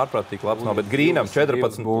nekas ārprātīgi labs nav, bet Grīnam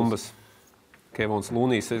 14 bumbas. Kevons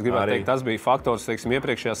Lūnijs, es gribētu teikt, tas bija faktors,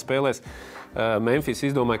 iepriekšējās spēlēs. Memphis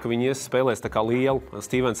izdomāja, ka viņi spēlēs tā kā lielu.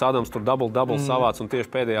 Stevens Adams tur double savāc, un tieši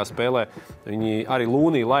pēdējā spēlē viņi arī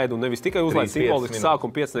Lūniju laid, un nevis tikai uzlaid simboliski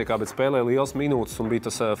sākumu piecniekā, bet spēlēja liels minūtes, un bija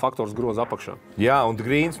tas faktors groza apakšā. Jā, un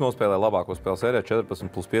Grīns nospēlēja labāko spēles sērijā 14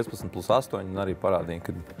 plus 15 plus 8, un arī parādīja,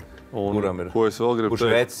 ka kuram ir kurš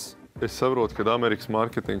vecs. Es saprotu, ka Amerikas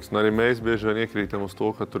marketings, un arī mēs bieži vien iekrītam uz to,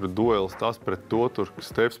 ka tur ir duels tas pret to, tur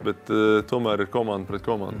steps, bet tomēr ir komanda pret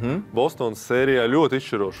komandu. Bostonas sērijā ļoti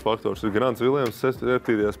izšķirošs faktors ir Grants Viljams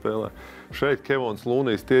 7. spēlē. Šeit Kevons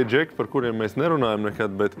Lūnijs, tie džeki, par kuriem mēs nerunājam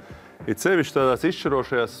nekad, bet ir sevišķi tādās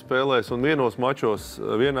izšķirošajās spēlēs un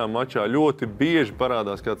vienā mačā ļoti bieži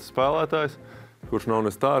parādās kāds spēlētājs, kurš nav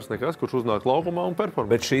ne stārs, nekas, kurš uznāk laukumā un performē.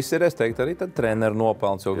 Bet šis ir, es teiktu, arī tad treneru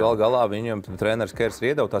nopelns, jo galā viņam treneris Kers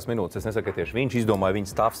iedeva tās minūtes. Es nesaku, ka tieši viņš izdomāja, viņa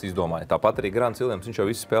stāvs izdomāja. Tāpat arī Grants Viljams, viņš jau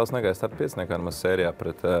visas spēles negāja starp piecniekā nemaz sērijā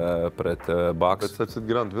pret Bucks. Bet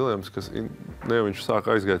Grants Viljams, viņš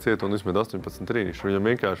sāka aizgāja ciet un izmet 18 trīnišus. Viņam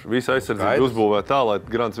vienkārši visa aizsardzība uzbūvēja tā, lai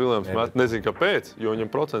Grants Viljams met, nezinu kāpēc, jo viņam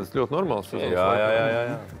procents ļoti normāls.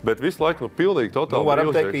 Jā. Bet visu laiku pilnīgi totāli.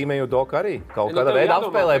 Varam teikt, ka Imēju Doka arī kaut kādā veidā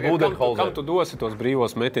apspēlēja Budenholzer. Tos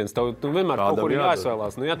brīvos metienus, tev vienmēr kaut kur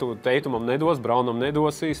jāizvēlās. Ja tu Teitumam nedos, Braunam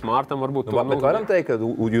nedosi, Smartam varbūt... Bet varam teikt, ka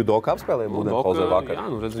Udoka apspēlēja Budenholzer vakar. Jā,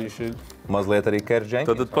 redz, viņš ir... Mazliet arī Kers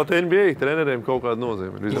Jenkins. Tad pat NBA treneriem kaut kāda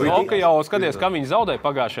nozīme. Doka jau skaties, kā viņi zaudēja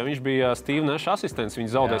pagājušajā. Viņš bija Steve Nash asistents, viņš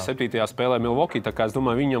zaudēja 7. spēlē Milwaukee, tā kā es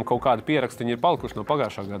domāju, viņam kaut kādi pierakstiņi ir palikuši no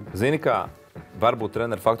pagājušā gada. Zini kā? Varbūt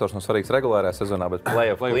treneru faktors nav svarīgs regulārajā sezonā, bet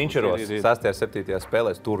play-off klinčeros 6. un 7.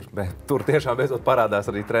 spēlēs tur tiešām beidzot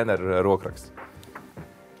parādās arī treneru rokraksts.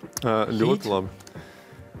 Ļoti labi.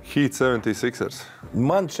 Heat 76ers.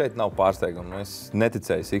 Man šeit nav pārsteigumu. Es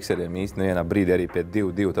neticēju Sixeriem īsti nevienā brīdī arī pie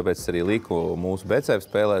 2-2, tāpēc es arī liku mūsu BCF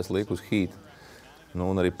spēlēs, liku uz Heat.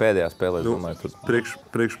 Un arī pēdējā spēlē, es domāju,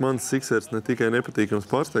 priekš manis Sixers ne tikai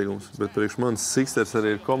nepatīkams pārsteigums, bet priekš manis Sixers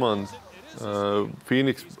arī ir komanda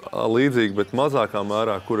Fīniksas līdzīgi, bet mazākā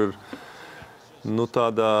mērā, kur ir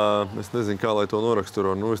tādā, es nezinu, kā lai to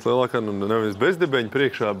noraksturo, vislielākā, nevis bezdibeņa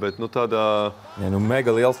priekšā, bet tādā...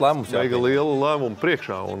 mega liels lēmums. Mega liela lēmuma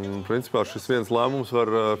priekšā, un principā šis viens lēmums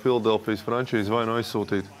var Filadelfijas frančīzi vai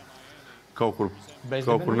aizsūtīt kaut kur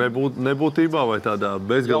nebūtībā vai tādā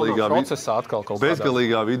bezgalīgā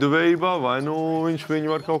viduvējībā, vai viņš viņu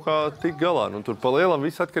var kaut kā tikt galā. Tur pa lielam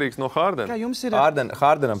viss atkarīgs no Hardena.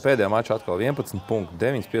 Hardenam pēdējā mačā atkal 11 punkti,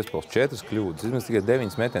 9 piespēles, 4 kļūdas, izmest tikai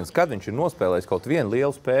 9 metienus. Kad viņš ir nospēlējis kaut vienu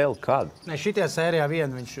lielu spēli? Kad? Ne, šitajā sērijā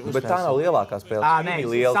viņš uzspēlēs. Bet tā nav lielākā spēle.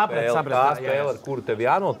 Tā spēle, ar kuru tev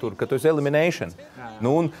jānotur, ka tu esi elimination.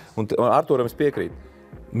 Un Arturam es piekrītu.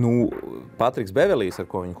 Patriks Bevelijs, ar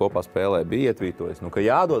ko viņi kopā spēlē, bija ietvītojis, ka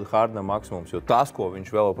jādod Hardenam maksimums, jo tas, ko viņš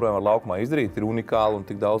vēl joprojām var laukumā izdarīt, ir unikāli un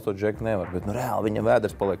tik daudz to džeku nevar. Bet reāli viņam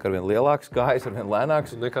vēders paliek ar vien lielāks, kājas ar vien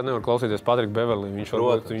lēnāks. Nekad nevar klausīties Patriku Bevelī.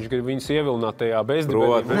 Viņš grib viņus ievilināt tajā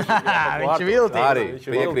bezdibenī. Viņš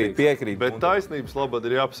viltīgi. Arī piekrīt. Bet taisnības labad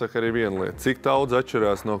ir jāpasaka arī viena lieta. Cik daudz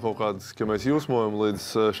atšķirās no kaut kādas, ka mēs jūsmojam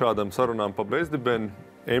līdz šādām sarunām pa bezdibeni.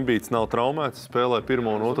 Embiids nav traumēts, spēlē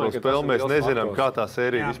pirmo un otro spēli. Mēs nezinām, kā tā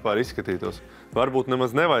sērija vispār izskatītos. Varbūt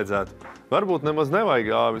nemaz nevajadzētu. Varbūt nemaz nevajag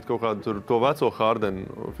āvīt kaut kādu to veco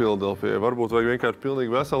Hardenu Filadelfijai. Varbūt vajag vienkārši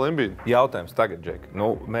pilnīgi veselu Embiidu. Jautājums tagad, Džek.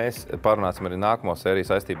 Mēs parunāsim arī nākamo sēriju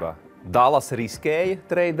saistībā. Dallas riskēja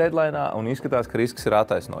trade deadline'ā un izskatās, ka risks ir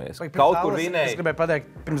attaisnojies. Kaut kur vinēja. Es gribēju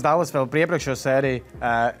pateikt, pirms Dallas vēl priekšējo sēriju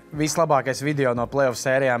vislabākais video no playoff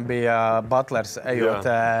sērijām bija Butlers ejot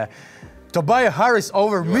Tobias Harris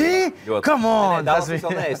over me? Come on! Dallas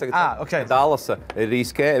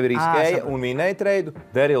riskēja un vinēja treidu.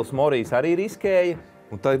 Derils Morijs arī riskēja.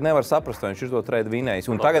 Un tad nevar saprast, vai viņš ir to trade vinējis.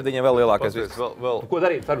 Un tagad viņam vēl lielākais risks. Ko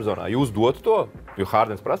darīt starpzonā? Jūs dotu to? Jo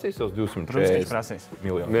Hardens prasīs savus 240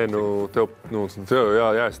 miljonus. Nē, tev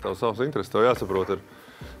jāizstāv savas intereses, tev jāsaprot.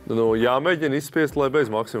 Jāmēģina izspiest, lai bez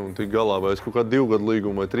maksimuma tik galā, vai es kaut kādu 2 gadu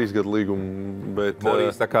līgumu vai 3 gadu līgumu.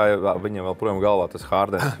 Morīs, tā kā viņam vēl projām galvā tas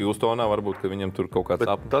Hardens Houstonā, varbūt, ka viņam tur kaut kāds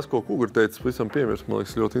sapnis. Tas, ko Kugur teica, visam piemērs, man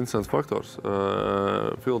liekas, ļoti interesants faktors.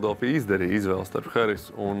 Philadelphia izdarīja izvēli starp Harris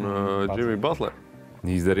un Jimmy Butler.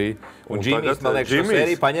 Izdarīja. Un Jimmys, man liekas, šo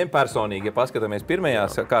sēriju paņem personīgi. Ja paskatāmies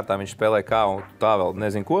pirmajās kārtā, viņš spēlēja kā un tā vēl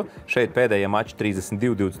nezinu ko. Šeit pēdējie mači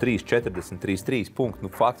 32, 23, 40, 33 punkti.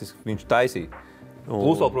 Faktiski viņš taisīja.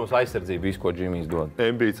 Plus vēl, protams, aizsardzība visu, ko Jimmys dod.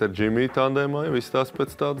 Embiids ar Jimmy tandēmā, viss tās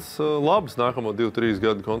pēc tādas labas nākamo 2-3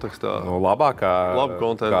 gadu kontekstā. Labāk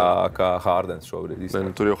kā Hardens šobrīd.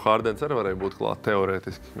 Tur jau Hardens arī varēja būt klāt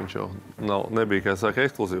teorētiski. Viņš jau nebija, kā saka,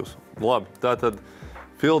 ekskluzīvs. Labi, tātad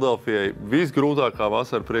Philadelphijai visgrūtākā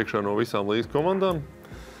vasara priekšā no visām līgas komandām.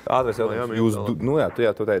 Ātrais jautājums.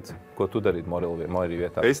 Tu teici, ko tu darītu Morī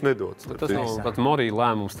vietā? Es nedotu. Tas nav pat Morī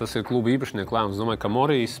lēmums, tas ir kluba īpašnieku lēmums. Domāju, ka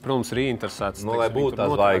Morīs, protams, ir ieinteresēts. Lai būtu tās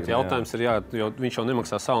vajag. Jautājums ir, jo viņš jau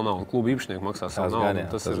nemaksā savu naudu, kluba īpašnieku maksā savu naudu.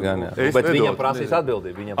 Bet viņam prasīs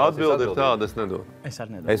atbildību. Atbildi ir tāda, es nedotu. Es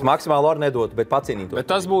arī nedotu. Es maksimāli arī nedotu, bet pacīnītos. Bet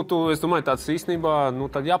tas būtu, es domāju, tāds īstenībā,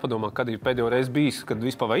 tad jāpadomā, kad ir pēdējo reizi bijis, kad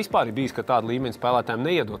vispār ir bijis, ka tāda līmeņa spēlētājiem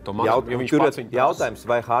neiedot to maksimumu. Jautājums,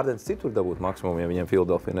 vai Hardens citur dabūt maksimumu, ja viņam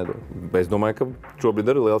Philadelphia nedod? Es domāju, ka šobrīd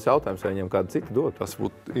arī liels jautājums, vai viņam kādu citu dot. Tas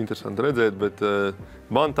būtu interesanti redzēt, bet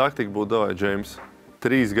man taktika būtu davai, James.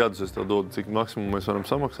 3 gadus es tev dodu, cik maksimumu mēs varam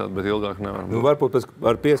samaksāt, bet ilgāk nevaram. Varbūt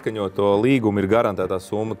ar pieskaņoto līgumu ir garantētā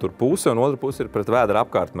summa tur puse, un otra puse ir pret vēdera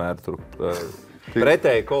apkārtmēru tur.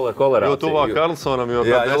 Pretēji kolerācija. Jo tuvāk Karlsonam, jo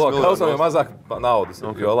Karlsonam mazāk naudas,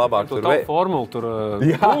 jo labāk tur. Tā formula tur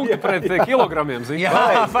punkti pret kilogramiem, zini?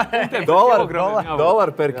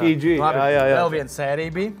 Dollar per kg. Vēl viena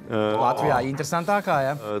sērija bija. Latvijā interesantākā,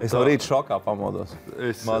 jā. Es no rīta šokā pamodos.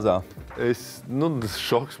 Mazā.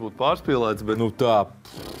 Šoks būtu pārspīlēts, bet...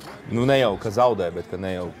 Ne jau, ka zaudē, bet ka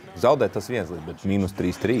ne jau zaudē tas viens līdz, bet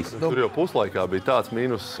 -3-3. Tur jau puslaikā bija tāds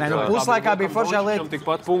mīnus. Puslaikā bija foršā lieta.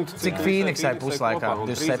 Tikpat punkti. Cik Fīniksai puslaikā?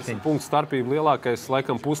 27 punktu starpība lielākais,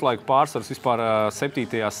 laikam, puslaika pārsvars vispār 7.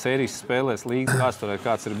 sērijas spēlēs līgas vēsturē,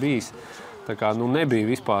 kāds ir bijis. Tā kā nebija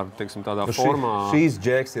vispār, teiksim, tādā formā. Šīs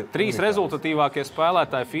džeks ir 3 rezultatīvākie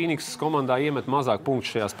spēlētāji Fīniksas komandā iemet mazāk punktu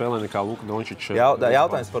šajā spēlē nekā Luka Dončičs.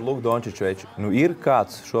 Jautājums par Luku Dončiču. Ir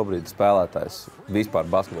kāds šobrīd spēlētājs vispār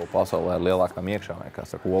basketbola pasaulē ar lielākām iekšām, kā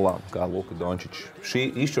saka, olām, kā Luka Dončičs? Šī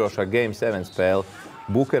izšķirošā Game 7 spēle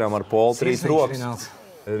Bukeram ar Polu 3 rokas.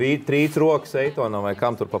 3 rokas Eitonam vai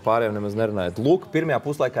kam tur pa pārējiem nemaz nerunājot. Luka pirmajā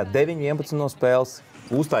puslaikā 9-11 no spēles.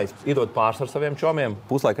 Uztais, idot pārsvar saviem čomiem,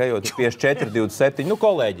 puslaikā ejot 4-27,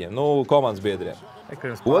 kolēģiem, komandas biedriem.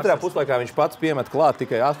 Otrajā puslaikā viņš pats piemet klāt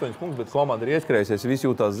tikai 8 punktus, bet komanda ir ieskrējusies, visi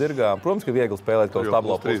jūtās zirgā. Protams, ka viegli spēlēt tos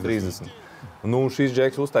tablo plus 30. Šis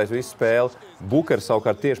džeks uztais visu spēli. Bukers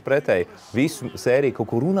savukārt tieši pretēji. Visu sēriju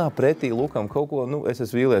kaut ko runā pretī Lukam, kaut ko, es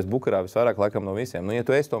esmu vīlies Bukerā visvairāk laikam no visiem. Ja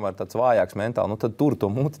tu esi tomēr tāds vājāks mentāli, tad tur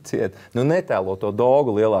to muti ciet. Netēlo to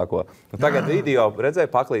dogu lielāko. Tagad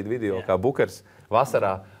redzēju paklīt video, kā Bukers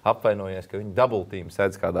vasarā apvainojies, ka viņi dubultīm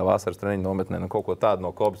sēdz kādā vasaras treniņu nometnē, kaut ko tādu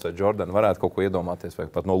no Kobes vai Jordana varētu kaut ko iedomāties, vai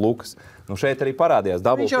pat no Lukas. Šeit arī parādījās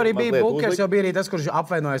dubultīm. Viņš jau arī bija Bukers, jau bija arī tas, kurš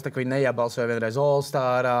apvainojas, ka viņi neiebalsoja vienreiz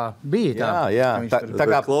All-Starā. Bija tā. Jā.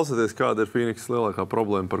 Tagad klausieties, kāda ir Fīniksas lielākā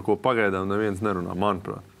problēma, par ko pagaidām neviens nerunā,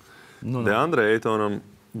 manuprāt. Deandre Aytonam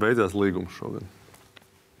beidzās līgums šogad.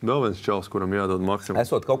 Vēl viens čalis, kuram jādod maksimumu.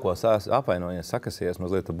 Esot kaut ko apvainojies, sakasies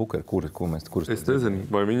mazliet ar Bukeru, kurus es nezinu,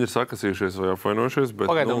 vai viņi ir sakasījušies vai apvainojušies, bet...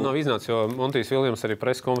 Pagaidām nav iznācis, jo Montijs Viljams arī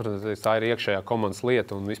presa konferencē, tā ir iekšējā komandas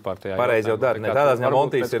lieta un vispār tajā... Pareizi jau dara. Tādā ziņā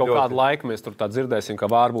Montijs ir ļoti... Kādu laiku mēs tur tā dzirdēsim, ka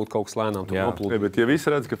varbūt kaut kas lēnām tur noplūk. Bet ja visi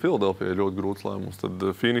redz, ka Philadelphia ir ļoti grūts lēmums, tad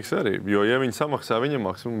Fīniks arī. Jo ja viņi samaksā viņam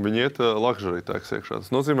maksimumu, viņi iet luxury tax iekšā. Tas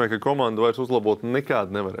nozīmē, ka komanda vairs uzlabot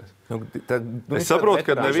nekādu nevarēs. Es saprotu,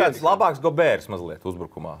 ka neviens labāks Gobērs mazliet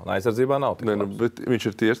uzbrukumā. Aizsardzībā nav. Bet viņš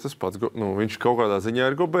ir tieši tas pats. Viņš kaut kādā ziņā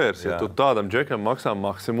ir Gobērs. Ja tu tādam džekam maksā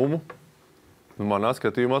maksimumu, manā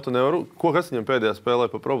skatījumā tu nevari. Kas viņam pēdējā spēlē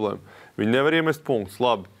pa problēmu? Viņi nevar iemest punktus.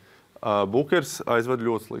 Labi. Bukers aizved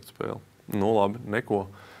ļoti sliktu spēli. Labi, neko.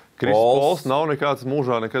 Kris Pols nav nekāds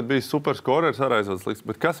mūžā, nekad bijis superskorers ar aizvads slikts,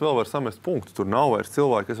 bet kas vēl var samest punktus? Tur nav vairs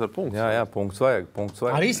cilvēki, kas var punktus. Jā, punktus vajag.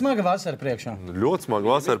 Arī smaga vasara priekšā. Ļoti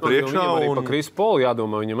smaga vasara priekšā. Viņam arī pa Kris Polu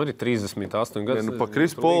jādomā, viņam arī 38 gadus. Pa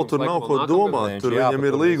Kris Polu tur nav ko domāt. Tur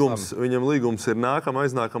viņam līgums ir nākam,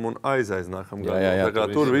 aiznākam un aiznākam. Tā kā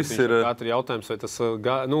tur viss ir... Katru jautājums, vai tas,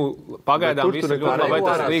 pagaidām viss ir ļoti labi, vai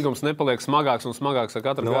tas līgums nepaliek smagāks un smagāks ar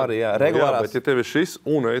katru gadu. Jā, bet ja tev ir šis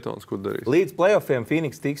un Eitons, kur darīs? Līdz playoffiem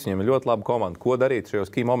Fīniksas tiks, viņam ir ļoti laba komanda. Ko darīt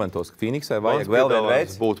šajos key momentos? Fīniksai vajag vēl vienu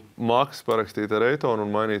veids? Būtu maks parakstīt ar Eitonu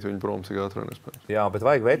un mainīt viņu prom, cik ātrāk nespējas. Jā, bet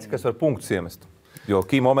vajag veids, kas var punktus iemest. Jo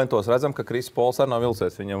key momentos redzam, ka Kris Pols arī nav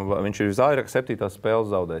vilcies. Viņš ir vairāk septītās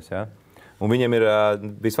spēles zaudējis. Ja? Un viņam ir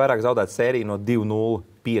visvairāk zaudēta sērija no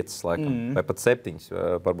 2-0-5, laikam, vai pat 7,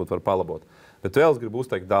 varbūt var palabot. Bet vēl es gribu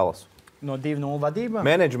uzteikt Dalasu. No 2-0 vadībā?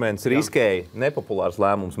 Menedžments riskēja nepopulārs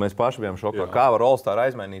lēmums. Mēs paši bijām šokā. Kā var All-Star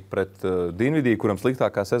aizmainīt pret Dinvidiju, kuram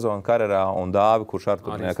sliktākā sezona karjerā, un Dāvi, kurš ar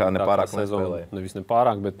to nepārāk nespēlēja. Nevis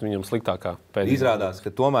nepārāk, bet viņam sliktākā pēdējā. Izrādās,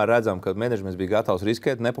 ka tomēr redzam, ka menedžments bija gatavs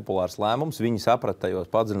riskēt nepopulārs lēmums. Viņi saprata tajos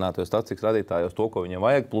padziļinātajos statistikas radītājos to, ko viņiem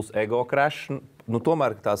vajag, plus ego crash.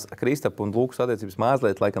 Tomēr tās Kristapa un Lukas attiecības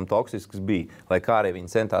mazliet laikam toksiskas bija. Lai kā arī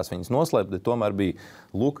viņi centās viņas noslēpt, bet tomēr bija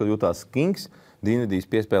Luka jutās kings. Dinvidijs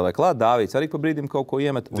piespēlēja klāt, Dāvīds arī pa brīdim kaut ko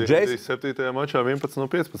iemet. Dinvidijs 7. mačā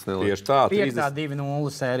 11-15. Tieši tā.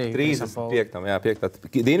 5-2-0 sērija. 35. Jā, 5.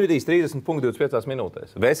 Dinvidijs 30 punktu 25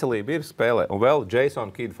 minūtēs. Veselība ir spēlē. Un vēl Jason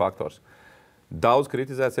Kidd faktors. Daudz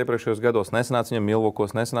kritizēts iepriekšējos gados, nesanāca viņam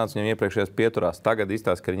Milvokos, nesanāca viņam iepriekšējās pieturās. Tagad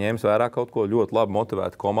izstāsta, ka ņēmis vērā kaut ko ļoti labi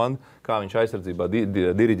motivēta komanda, kā viņš aizsardzībā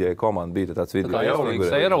diriģēja komandu. Bija tāds video.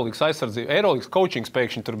 Eirolīgas aizsardzība, Eirolīgas coachings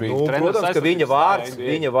pēkšņi tur bija. Protams, ka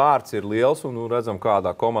viņa vārds ir liels un redzam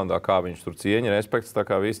kādā komandā, kā viņš tur cieņa, respekts, tā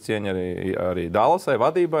kā visi cieņa arī Dalasai,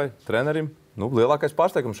 vadībai, trenerim. Lielākais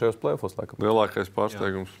pārsteigums šajos play-offos, laikam. Lielākais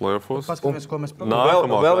pārsteigums play-offos. Paskatāmies, ko mēs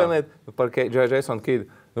prognozējam. Vēl viena lieta par Jason Kiddu.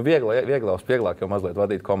 Vieglāk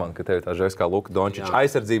vadīt komandu, ka tev ir tā žeks kā Luka Dončičs.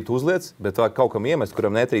 Aizsardzību tu uzliec, bet vajag kaut kam iemest,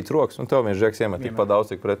 kuram netrīc rokas, un tev viens žeks iemet tikpat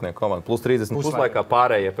daudz, cik pretinieku komanda. Plus 30 puslaikā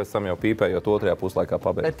pārējie pēc tam jau pīpējot otrajā puslaikā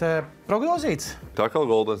pabeigt. Bet prognozīts? Tā kā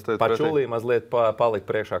Goldens teica. Pačulī mazliet palika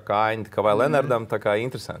priekšā Kāņi, ka vai Lenardam, tā kā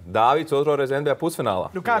interesanti. Dāvids otroreiz NBA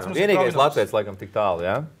pusfinālā. Vienīgais latviečs laikam tik tālu,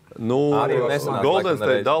 jā? Goldens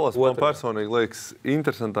teica Dallas man personīgi liekas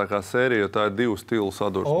interesantākā sērija, jo tā ir divu stilu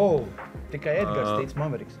sadursme. Tikai Edgars tic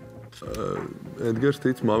Mavericks. Edgars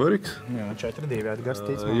tic Mavericks? Jā, 4-2 Edgars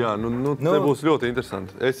tic Mavericks. Jā, te būs ļoti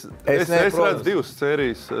interesanti. Es redzu divus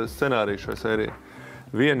sērijas scenāriju šai sērijai.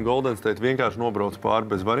 Vienu Goldens teica vienkārši nobrauc pāri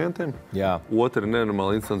bez variantiem. Jā. Otra ir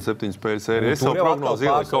nenormāli interesanti 7 spēļu sērija. Es savu prognozi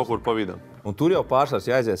ieliku kaut kur pa vidam. Un tur jau pārsvars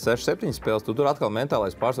jāaizies 6-7 spēles, tur atkal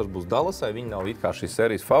mentālais pārsvars būs Dalasai. Viņi nav it kā šīs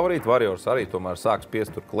sērijas favorīti. Warriors arī tomēr sāks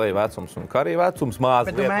piest tur Kleja vecums un Karī vecums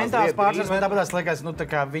mazliet. Bet mentāls pārsvars man tāpēc liekas,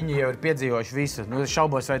 tā kā viņi jau ir piedzīvojuši visu.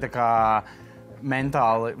 Šaubos, vai tā kā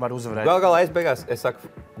mentāli var uzvarēt. Beigās, es saku,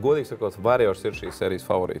 godīgi sakot, Warriors ir šīs sērijas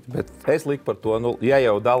favorīti. Bet es liku par to, ja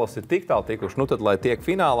jau Dallas ir tik tālu tikuši, tad lai tiek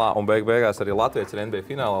finālā un beigās arī Latvijas ir NBA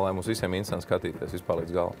finālā, lai mums visiem interesanti skatīties vispār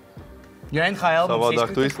līdz galam. Jo NHL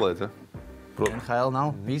savādāk tu izslēdz, ja? NHL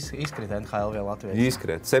nav. Izkrīt NHL vēl Latvijas.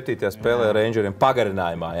 Izkrīt. 7. spēlē Rangeriem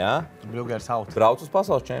pagarinājumā, jā? Bļugers out. Brauc uz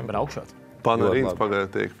pasaules čempionu. Braukšot. Panerīns pagaidām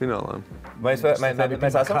tiek finālā. Mēs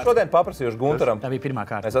esam šodien paprasījuši Guntaram. Tā bija pirmā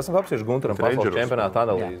kārta. Mēs esam paprasījuši Guntaram pasaules čempionāta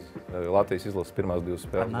analīzi. Latvijas izlases pirmās 2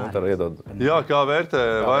 spēles. Guntaru iedod. Jā, kā vērtē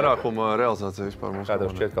vairākuma realizāciju vispār mūsu? Kā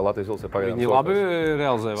tev šķiet, ka Latvijas izlase pagaidām? Viņi labi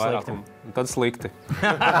realizē vairākumu. Tad slikti.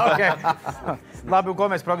 Labi, ko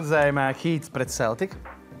mēs prognozējam Heats pret Celtic?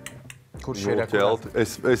 Kurš ir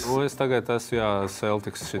Celtics? Es tagad esmu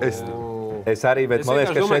Celtics. Es arī, bet man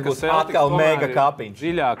liekas, ka šeit būs atkal mega kapiņš.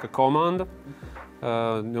 Dziļāka komanda.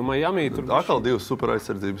 Jo Miami tur atkal divas super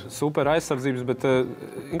aizsardzības, bet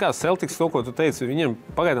kā Celtics to, ko tu teici, viņiem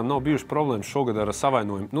pagaidām nav bijušas problēmas šogad ar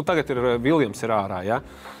savainojumu. Tagad ir Williams ir ārā, ja?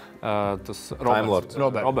 Tas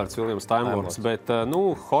Roberts Williams Timelords, bet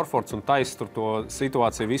Horfords un Tais tur to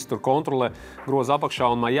situāciju visu tur kontrolē, groza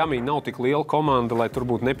apakšā, un Miami nav tik liela komanda, lai tur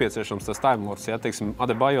būtu nepieciešams tas Timelords. Ja? Teiksim,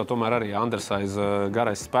 Adebayo tomēr arī Andersais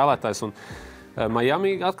garais spēlētājs, un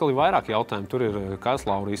Miami atkal ir vairāk jautājumu. Tur ir Kārs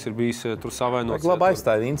Laurijs, ir bijis tur savainots. Labi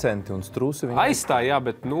aizstāja Vincenti un Strusi. Aizstāja, jā,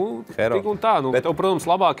 bet tik un tā. Tev, protams,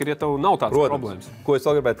 labāk ir, ja tev nav tādas problēmas. Ko es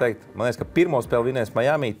vēl gribēju teikt? Man liekas, ka pirmo spēli vinēs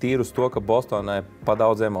Miami tīri uz to, ka Bostonai pa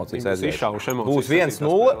daudz emocijas aizies. Būs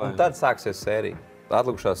 1-0 un tad sāksies sērija.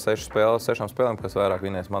 atlikušās 6 spēlēm, kas vairāk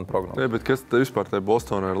vinēs manu prognozi. Ne, bet kas te vispār te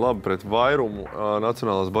Bostonā ir labi pret vairumu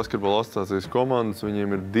Nacionālās basketbola asociācijas komandas?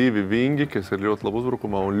 Viņiem ir 2 vingi, kas ir ļoti labi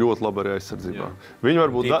uzbrukumā un ļoti labi arī aizsardzībā. Viņi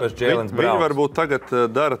varbūt tagad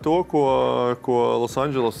dara to, ko Los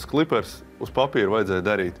Angeles Clippers uz papīra vajadzēja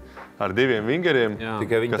darīt. Ar 2 vingeriem,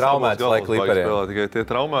 tikai viņi traumēti, lai Clipperiem. Tikai tie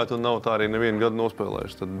traumēti un nav tā arī nevienu gadu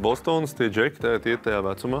nospēlējuši. Tad Bostonas tie džeki tie tajā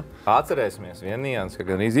vecumā. Atcerēsimies vienu niansu, ka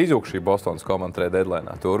gan izjūg šī Bostonas komanda trade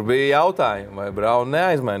deadline'ā. Tur bija jautājumi, vai Braun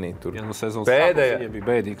neaizmainīt. Tur sezonas sākums viņiem bija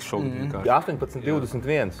bēdīgs šogad.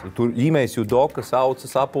 18-21. Tur Imejs Judoka sauca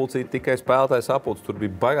sapulcīt tikai spēlētājs sapulcīt. Tur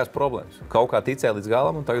bija baigās problēmas. Kaut kā ticēja līdz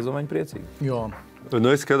galam un tagad zumēņi priecīgi. Jo.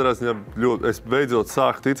 Nu, es katrā ziņā es beidzot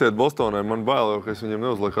sāku ticēt Bostonai. Man bail, ka es viņiem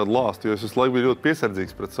neuzlieku kādu lāstu, jo es visu laiku biju ļoti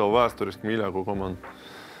piesardzīgs pret savu vēsturiski mīļāko komandu.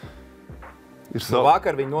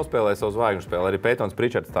 Vakar viņi nospēlēja savu zvaigžņu spēli. Arī Pētons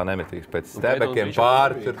Pričards tā nemetīgs pēc stebekiem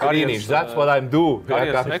pāri. Tur Trīnīši Zets vadājumi dū.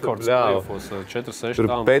 Karjeras rekords play-offos 4-6 Tur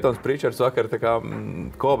Pētons Pričards vakar tā kā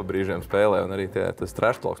koba brīžiem spēlē. Un arī tas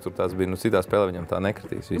trash talks tur tās bija. Nu, citā spēlē viņam tā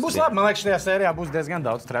nekritīs. Būs labi. Man liekas, šajā sērijā būs diezgan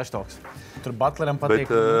daudz trash talks. Tur Butleram patīk.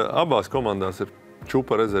 Bet abās komandās ir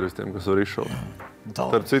čupa rezervistiem, kas var izšaut.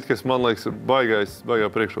 Starp citu, kas man liekas ir baigā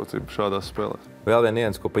priekšrocība šādās spēlēs. Vēl vien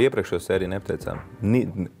viens, ko pa iepriekšējo sēriju nepateicām.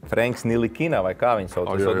 Franks Nilikina, vai kā viņi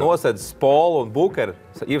sauc. Viņš nosedz Spolu un Bukeru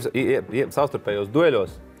savstarpējos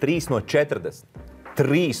dueļos 3 no 40.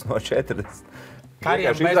 3 no 40.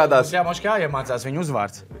 Kariem beidz, mums jāiemācās viņu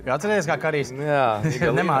uzvārds. Atcerieties, kā Karijs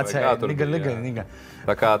nemācēja. Niga.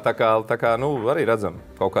 Tā kā, nu, arī redzam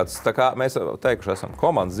kaut kāds, tā kā mēs teikuši esam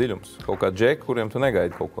komandas dziļums, kaut kā džeki, kuriem tu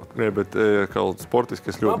negaidi kaut ko. Nē, bet kaut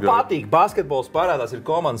sportiski es ļoti Man patīk, basketbols parādās ir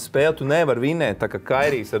komandas spēle, tu nevar vinēt, tā kā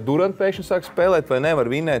Kairijs ar Durantu pēkšņi sāk spēlēt, vai nevar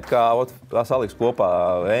vinēt, kā saliks kopā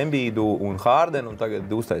Embiidu un Hardenu un tagad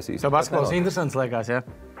uztaisīs. Tā basketbols interesants liekas, jā?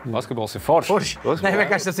 Basketbols ir foršs. Nē,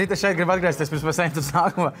 vienkārši tas citas šeit grib atgriezties pirms mēs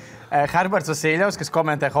nākamā. Herberts Vasiļevs, kas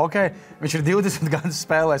komentē hokeju, viņš ir 20 gadus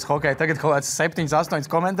spēlējis hokeju, tagad kaut kāds 7-8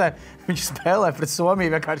 komentē, viņš spēlē pret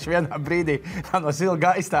Somiju vienkārši vienā brīdī no zila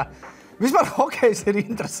gaistā. Vispār hokejs ir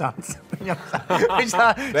interesants. Viņš tā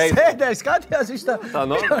sēdēja, skatījās, viņš tā...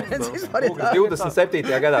 Vispār 27.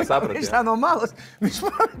 gadā saprata. Viņš tā no malas, viņš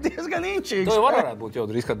diezgan inčīgs. To jau varētu būt jau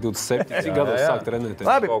drīz, kad 27 gados sāk trenēties.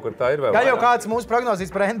 Labi, kā jau kāds mūsu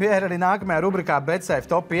prognozijas par NBA ir arī nākamajā rubrikā BetSafe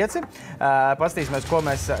Top 5. Pastīsimies,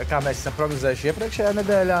 kā mēs esam prognozējuši iepriekšējā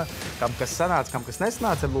nedēļā, kam kas sanāca, kam kas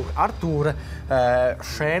nesanāca. Lūk, Artūra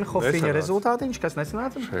Šēnhofiņa rezultātiņš, kas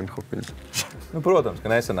nesanāca? Šēnhofiņš. Nu, protams, ka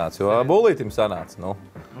nesanāca, jo Bulītim sanāca. Nu.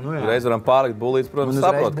 Reiz varam pārlikt Bulītis, protams,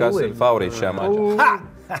 saprot, kas ir favorīts šajā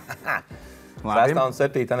mačā. 6. un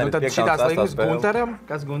 7. Nu, tad šitās līnijas Gunteram.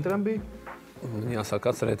 Kas Gunteram bija?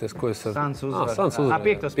 Jāsāk atcerēties, ko es... Sans uzvar. Sans uzvar.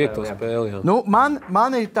 Piekto spēli, jā. Nu,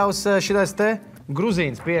 man ir tavs šitais te...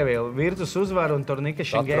 Gruzīns pievīla Virtus uzvaru un Tornika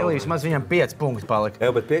Šengēlī. Vismaz viņam 5 punkti palika. Jā,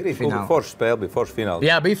 bet piekrīt, ka forša spēle bija, forša fināli.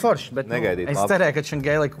 Jā, bija forša, bet negaidīt. Es cerēju, ka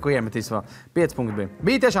Šengēlī kaut ko iemetīs vēl. 5 punkti bija.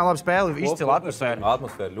 Bija tiešām laba spēle, izcila atmosfēra.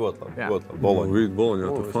 Atmosfēra ļoti labi. Boloņa,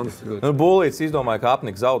 tur fantastiski. Nu, Bulītis izdomāja, ka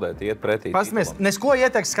apniks zaudēt, iet pretī. Pastamies, nesko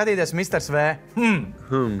ieteiks skatīties Misters V.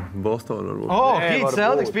 Boston varbūt. Heat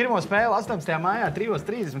Celtics pirmo spēli 18. mājā,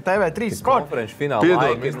 3:30 TV3 sport. Konferenču fināli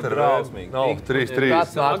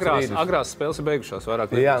Agrās spēles ir beigušās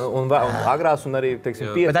vairāk. Jā, un agrās un arī,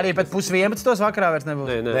 teiksim, 5. Bet arī pat 10:11 vakarā vairs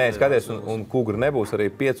nebūs. Nē, skaties, un Kugra nebūs arī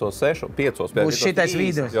 5:06. Būs šitais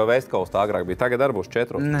vīdus. Jo Vestkaustā agrāk bija. Tagad arī būs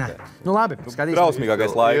 4. Nu labi, skatīsimies.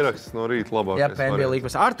 Drausmīgākais laiks. Ieraksts no rīta labākais. Jā, PNB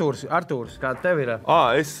līgas. Artūrs, kāda tev ir?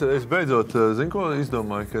 Es beidzot, zinu, ko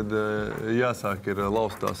izdomāju, kad jāsāk ir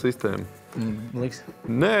laust tā sistēma. Liks.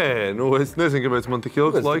 Nē, nu es nezinu, kāpēc man tik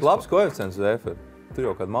ilgs laiks. Labs koeficients Zēfer. Tur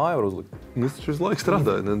jau kādu māju var uzlikt. Es taču visu laiku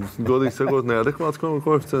strādāju. Godīgi sakot, neadekvāts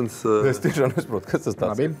koeficients. Es tiešām nesaprotu, kas tas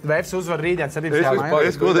tāds ir. Vēfs uzvar rītdien 17. maijā.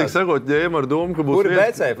 Es godīgi sakot, ņēmu ar domu, ka būs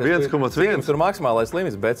 1,1. Tur maksimālais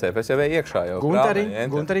limits BCF. Es jau vēju iekšā jau.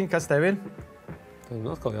 Gunteriņ, kas tev ir? Tad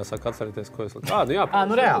atkal jāsāk atcerēties, ko es liku. Jā,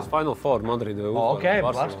 reāli. Final Four Madride.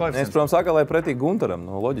 Labs koeficients. Es, protams, saka, lai pretī Gunteram.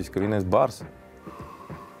 Loģiski, ka vienais bars.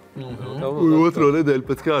 Otro nedēļu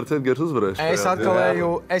pēc kārtas Edgars uzvarēs.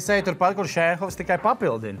 Es eju turpat, kur Šēnhovs tikai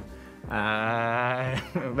papildina.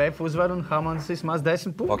 Vēf uzvar un Hamonds vismaz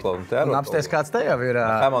 10 punkti. Un apsties, kāds te jau ir.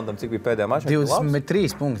 Hamondam cik bija pēdējā mačā?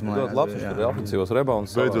 23 punkti. Ļoti labs, viņš ir ofensīvos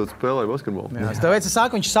rebounds. Beidzot spēlēja basketbolu. Tāpēc es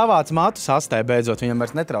saku, viņš savāc matus astē beidzot, viņam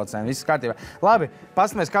vairs netraucē. Viss kārtībā. Labi,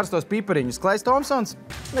 pastamies karstos pipariņus. Klais Tomsons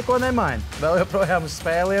neko nemaina. Vēl joprojām uz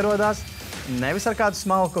spēli ierodās. Nevis ar kādu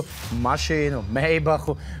smalku mašīnu,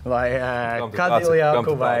 Meibahu vai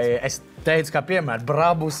Kadiljaku vai teicu, kā piemēram,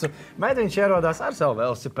 Brabusu, bet viņš ierodās ar savu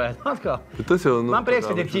velosipēdu. Man prieks,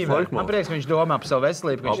 ka ir ķiveri. Man prieks, ka viņš domā par savu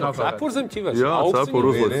veselību, ka viņš nav cepur zem ķiveres. Jā, cepur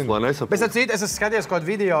uzlicis, lai nesapūst. Bet es esmu skatījies kaut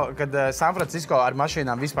video, kad San Francisco ar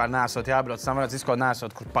mašīnām vispār nesot jābrauc. San Francisco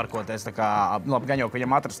nesot, kur parkoties, tā kā, labi, gan jau, ka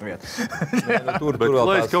viņam atrast vietu. Bet,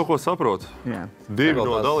 lai es kaut ko saprotu, divi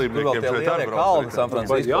no dalībniekiem šeit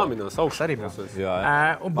atbrauc. Jāminās augšā arī.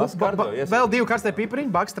 Vēl divi karstie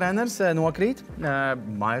pipariņi, Baks treneris nokrīt.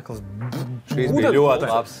 Maikls. Šis bija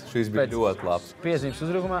ļoti labs. Piezīmes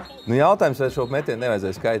uzrugumā. Nu, jautājums, vai šo metienu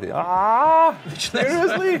nevajadzēja skaitīt. Viņš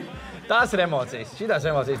neslīd. Tās ir emocijas. Šitās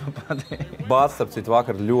emocijas man patīk. Bāts, starp citu,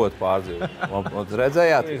 vakar ļoti pārdzīvoja.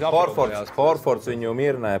 Redzējāt, Horfords viņu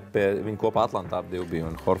mirnēja, viņi kopā Atlantā divi bija.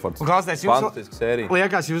 Un Horfords fantastiska sērija.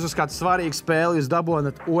 Liekas, jūs uz kādu svarīgu spēli jūs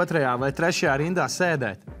dabonat otrajā vai trešajā rindā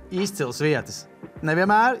sēdēt. Izcils vietas.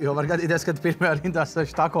 Nevienmēr, jo var gadīties, kad pirmajā rindā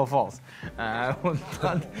sēž Tako Falls. Un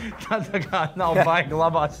tad tā kā nav baigi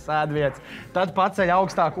labās sēdvietas. Tad paceļ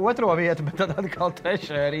augstāk otro vietu, bet tad atkal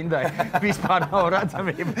trešajā rindai vispār nav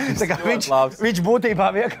redzamība. Tā kā viņš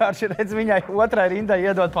būtībā vienkārši redz viņai otrai rindai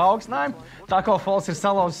iedot paaugstinājumu. Tako Falls ir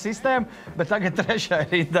salauzis sistēmu, bet tagad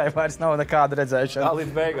trešajai rindai vairs nav nekāda redzēšana. Tā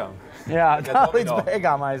līdz beigām. Jā, tā līdz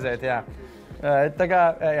beigām aiziet, jā. Tā kā,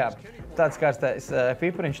 jā, tāds karstais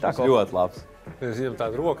pipariņš Tako. Ļoti labs. Es viņam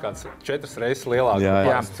tādu rokāds 4 reizes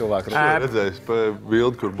lielāks cilvēku. Es redzēju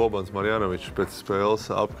bildi, kur Bobans Marjanovičs pēc spēles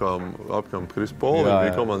apkam Kris Polu. Viņa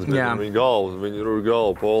bija komandas, bet viņa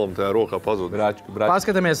galva Polam tajā rokā pazuda.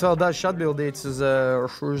 Paskatāmies vēl dažas atbildītas uz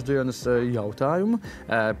šodienas jautājumu.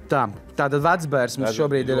 Tātad vecbērs mums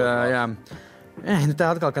šobrīd ir, jā. Tā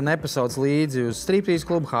atkal, ka nepasauc līdzi uz striptīs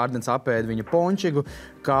klubu, Hārdens apēda viņa pončigu,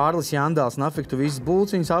 Kārlis Jandāls nafiktu visas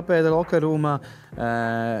bulciņas apēda lokerūmā.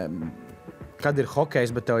 Kad ir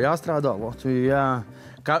hokejs, bet tev jāstrādā Latvijā.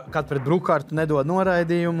 Kad pret Brukārtu nedod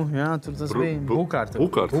noraidījumu, jā, tur tas bija Brukārtu.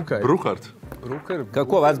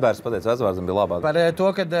 Ko vecbērs pateica? Vecbērsam bija labāk. Par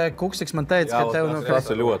to, kad Kuksiks man teica, ka tev...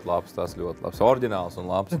 Tas ir ļoti labs. Oriģināls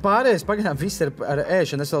un labs. Pārējais pagaidām viss ir ar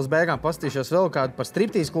ēšanu. Es vēl uz beigām pastīšos vēl kādu par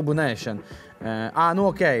striptīs klubu un ēšanu.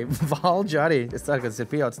 Ok, Valdži arī. Es ceru, ka tas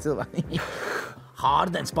ir pieaudzis cilvēki.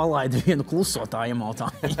 Hārdens palaida vienu klusotāju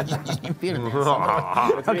jautājumu.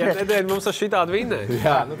 Nedēļ mums ar šitādu vinēja.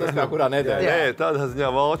 Jā, tas kā kurā nedēļā. Nē, tādā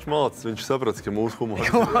ziņā Valčs malcis. Viņš saprats, ka mūsu humors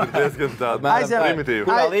ir diezgan tāda primitīva.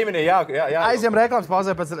 Kurā līmenī jā. Aizjām reklāmas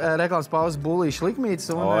pauzē, pēc reklāmas pauzes bulīšu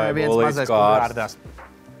likmītes un viens mazais kukārdās.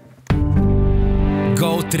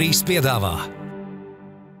 GO3 piedāvā.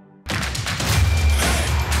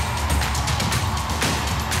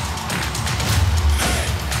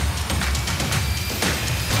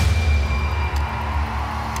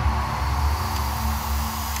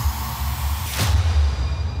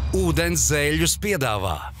 Ūdenszeļļus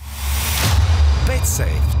piedāvā.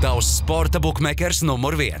 BetSafe, tavs sporta bukmekers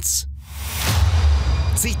numur 1.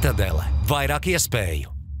 Citadele, vairāk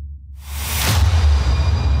iespēju.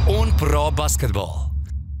 Un Pro basketbola.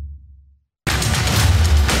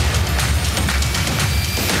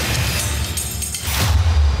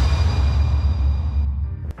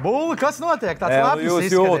 Būli, kas notiek? Tāds labs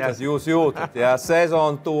izskatījās. Jūs jūtat. Jā,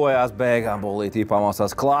 sezona tojās beigām. Būlītī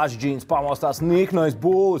pamostās klāšģīns, pamostās niknojs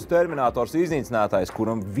būlis, terminators iznīcinātājs,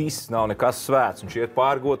 kuram viss nav nekas svēts. Viņš iet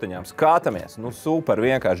pāri gotiņām. Skatāmies. Nu, super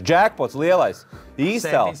vienkārši. Jackpots lielais.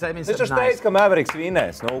 Īstēl. Viņš taču teica, ka Mavericks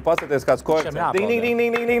vinēs. Nu, paskaties kāds koeficients. Ding.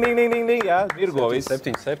 Jā, mirgo viss.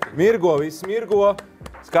 7-7. Mirgo viss.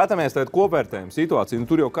 Skatāmies tagad kopvērtējumu situāciju. Nu,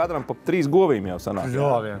 tur jau katram pa 3 govīm jau sanāk.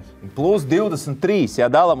 Plus 23. Jā,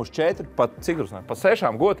 dalam uz 4, pat cik runāt? Pa 6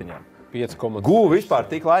 gotiņām. 5,5. Gūvi vispār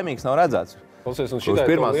tik laimīgs nav redzēts. Klausies, un šitai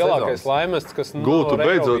ir lielākais laimests, kas Gūtu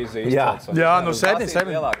beidzot. Jā, nu 7.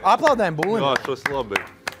 Aplaudējam Būlim. Jā, tas labi.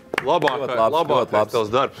 Labākais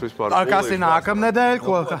tavs darbs vispār. Kas ir nākamnedēļ?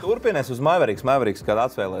 Turpinies uz Mavericks. Mavericks, kad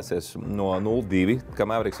atspēlēsies no 0-2, ka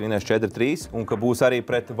Mavericks vinēs 4-3 un ka būs arī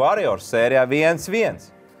pret Warriors sērijā 1-1.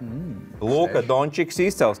 Luka Dončiks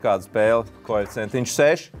izcels kādu spēli, koeficientiņš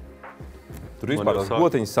 6. Tur vispār tās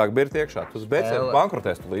gotiņas sāk birt iekšā. Tu beidzot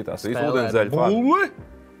bankrotēs tu lītās. Visu Ūdenszeļļi pār.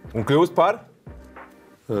 Un kļūst par?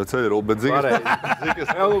 Ceļruli, bet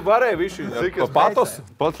varēja viši patos.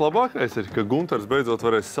 Pats labākais ir, ka Gunters beidzot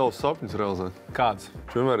varēs savus sapņus realizēt. Kāds?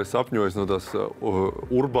 Viņš vienmēr ir sapņojis no tās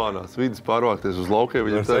urbānās vidas pārvākties uz laukiem.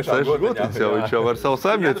 Viņam 6 gotiņas jau, viņš jau var savu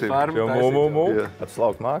saimniecību. Pats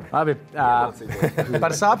laukt nāk. Labi,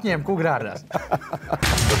 par sapņiem kugrārdās.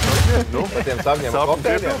 Nu, par tiem sapņiem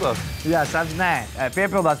piepildās? Jā,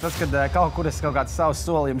 piepildās tas, kad kaut kur es kaut kāds savus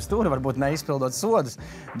solījumus turu, varbūt neizpildot sodus,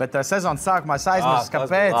 bet sezonas sākumā es aizmirsu, ka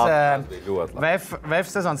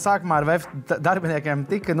VF sezonas sākumā ar VF darbiniekiem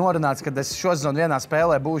tika norunāts, ka es šosezonu vienā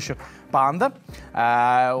spēlē būšu panda.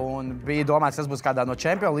 Un bija domāts, tas būs kādā no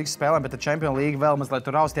čempionu līgas spēlēm, bet čempionu līga vēl mazliet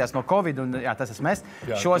tur raustījās no Covid, un jā, tas esmu es.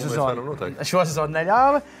 Šosezonu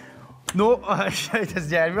neļāva. Nu, šeit es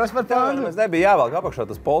ģērbjos par pandu. Mēs nebija jāvelk apakšā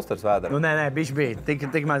tas polsters vēdera. Nu, nē, bišķi bija.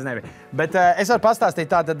 Tik maz nebija. Bet es varu pastāstīt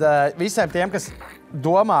tātad visiem tiem, kas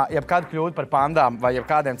domā, jebkad kļūt par pandām vai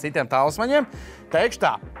jebkādiem citiem talismaņiem, teikšu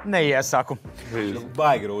tā, neiesaku.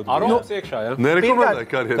 Baigi grūti. Aromāts iekšā, ja? Nerekomendēju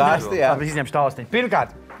karjeru. Izņemšu taustīņu.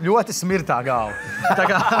 Pirmkārt, ļoti smirtā galva. Tā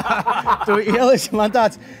kā tu ieliši man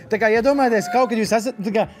tāds, tā kā iedomājieties, kaut kad jūs esat,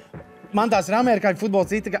 tā kā, man tās ir amerikāņu futbola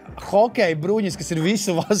cita, hokeja bruņas, kas ir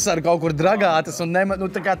visu vasaru kaut kur dragātas un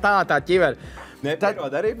tā kā tā ķiver.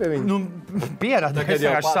 Nepierod arī pie viņa? Nu, pierāda, ka es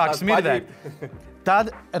vienkārši sāku smirdēt.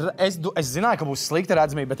 Tad es zināju, ka būs slikta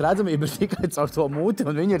redzamība, bet redzamība ir tikai caur to muti,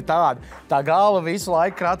 un viņa ir tāda. Tā galva visu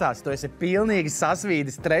laiku kratās. Tu esi pilnīgi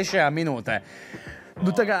sasvīdis 3. minūtē. Nu,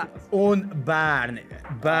 tā kā, un bērni,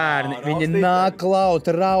 viņi nāk klaut,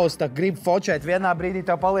 rausta, grib fočēt. Vienā brīdī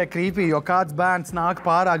tev paliek krīpī, jo kāds bērns nāk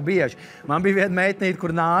pārāk bieži. Man bija viena meitnīte,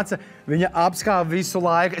 kur nāca, viņa apskāva visu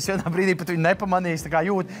laiku. Es vienā brīdī pat viņu nepamanīju, tā kā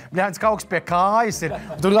jūt, bļēns kaut kas pie kājas ir.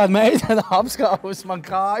 Tur kāda meitene apskāvusi man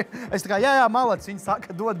kāju. Es tā kā, jā, malacis, viņa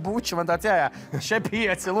saka, dod buču. Man tāds, jā, šeit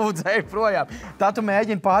 5, lūdzu, ej projām. Tā tu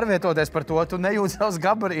mēģini pārvietoties par to, tu nejūt savus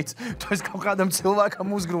gabarītus. Tu esi kaut kādam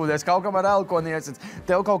cilvēkam uzgrūdies, kaut kam ar elkoni iesits.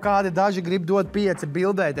 Tev kaut kādi daži grib dot 5,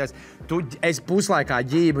 bildēties. Es puslaikā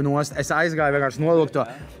ģību nost, es aizgāju vienkārši nolūkt to.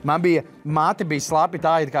 Māte bija slapi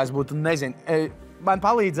tā, it kā es būtu, nezinu, man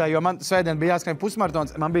palīdzēja, jo man svētdien bija jāskrien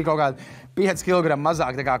pusmaratons, man bija kaut kādi 5 kg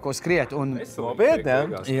mazāk, tā kā, ko skriet. Nopietni,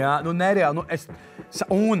 jā, nu nereāli.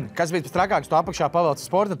 Un, kas bija trakāks, tu apakšā pavelc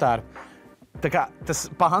sporta tērpu. Tā kā tas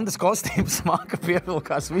pandas kostīms smaka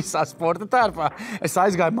pievilkās visā sporta tērpā. Es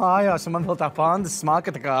aizgāju mājās, un man vēl tā pandas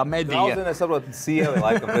smaka tā kā medija. Daudz, es saprotu, sievi,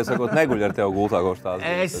 laikam, piesakot, neguļ ar tev gultā kaut tādu.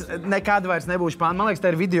 Es nekad vairs nebūšu pandas. Man liekas,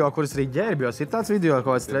 tā ir video, kuras arī ģērbjos. Ir tāds video,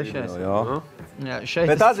 kaut kāds 3. Jā,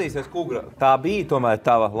 šeit bet atzīsies, Kugra, tā bija tomēr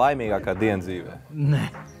tava laimīgākā diena dzīvē? Nē,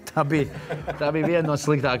 tā bija viena no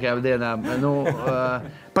sliktākajām dienām.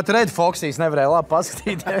 Pat Red Foxīs nevarēja labi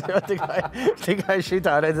paskatīties, jo tikai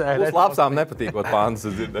šitā redzēja. Uz lapsām nepatīkot pandas,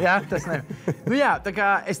 es dzirdēju. Jā, tas ne. Nu jā, tā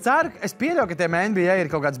kā es ceru, es pieļauju, ka tiem NBA ir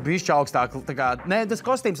kaut kāds bišķi augstāk. Tā kā, ne, tas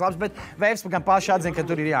kostīms labs, bet Vēvs gan paši atzina, ka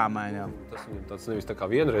tur ir jāmaina. Tas nevis tā kā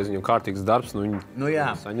vienreiz, viņam kārtīgs darbs, nu viņi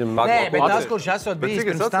saņem. Nē, bet tas, kurš esot bijis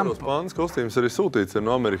pirms tam. Bet cik es atceros, pandas kostīms arī sūtīts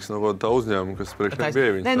no Amerikas, no tā uzņēmuma, kas priekš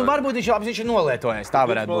bija viņas. Nē, nu varbūt viņš ir nolietojies, tā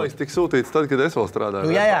varētu būt. Tik sūtīts tad, kad es vēl strādāju.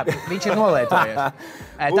 Nu jā, viņš ir nolietojies.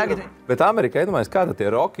 Bet Amerikā, iedomājies, kāda tie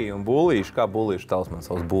Rocky un Bullīši, kā Bullīši talismans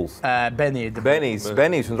savs Bulls?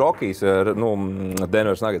 Benijs un Rockijs,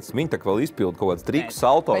 Denvers Nuggets, viņi tā vēl izpilda kaut kāds trikus,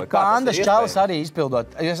 salto. Bet pandas čalis arī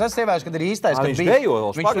izpildot. Es esmu ievējuši, kad ir īstais, kad viņš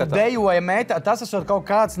tur dejoja metā. Tas esot kaut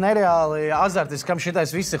kāds nereāli azartis, kam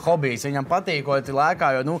šitais viss ir hobijs. Viņam patīkot lēkā,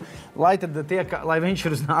 jo, lai viņš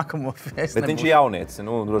ir uz nākamo festu. Bet viņš ir jaunietis,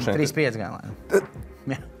 droši vien. 35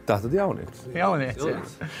 gan. Tā tad jaunietis. Jaunietis,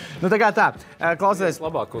 jā. Nu tā kā tā, klausieties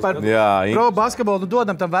par pro basketbolu,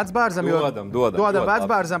 dodam tam vecbārzam, jo dodam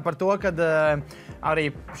vecbārzam par to, kad arī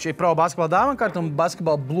šī pro basketbola dāvankārta un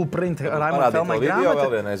basketbola blueprint Raimona Felmai grāmata. Video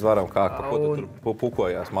vēl vienreiz varam kā ko tu tur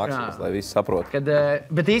pukojās maksas, lai visi saprot.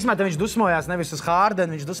 Bet īsmā viņš dusmojās nevis uz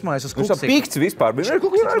Hārdenu, viņš dusmojās uz Kuksiku. Viņš tā pikts vispār bija.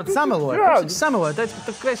 Viņš sameloja, teica, ka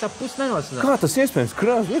tā kreisā pus nenosadās. Kā tas iespējams?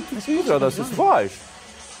 Tas izrādās, tas vājš.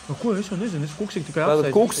 Ko es jau nezinu, es Kuksiku tikai apsveicu.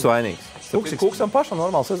 Tātad Kuks vainīgs. Kuksam pašam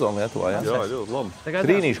normāla sezona Lietuvā, jā? Jā, ļoti labi.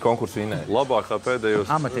 Trīnīšu konkursu vinēja. Labākā pēdējos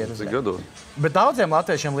gados. Bet daudziem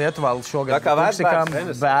latviešiem Lietuvā šogad Kuksikam,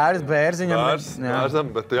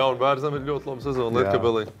 Bērziņam. Bet jaunu Bērzam ir ļoti laba sezona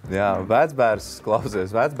Lietkabelī. Jā, vecbērs,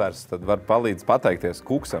 klausies, vecbērs, tad var palīdz pateikties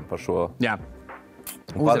Kuksam par šo. Jā.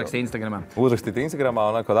 Uzrakstīt Instagramā. Uzrakstīt Instagramā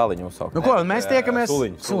un ko dāliņu uzsaukt. Nu ko, un mēs tiekamies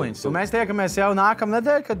Suliņus. Un mēs tiekamies jau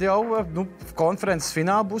nākamnedēļ, kad jau konferences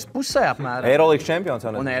fināli būs pusē apmēram. Eirolīgas čempions.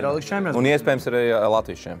 Un Eirolīgas čempions. Un iespējams arī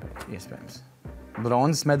Latvijas čempions. Iespējams.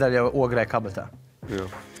 Bronzas medaļa jau ogrē kabatā.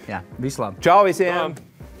 Jā, vislabāk. Čau visiem!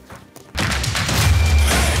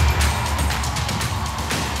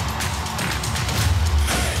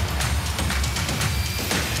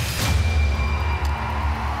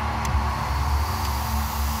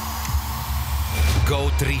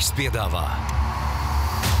 GO3 piedāvā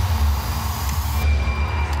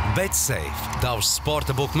BetSafe, tavs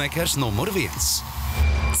sporta bookmakers numur 1.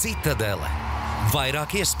 Citadele,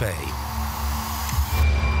 vairāk iespēju.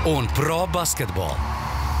 Un pro basketbola.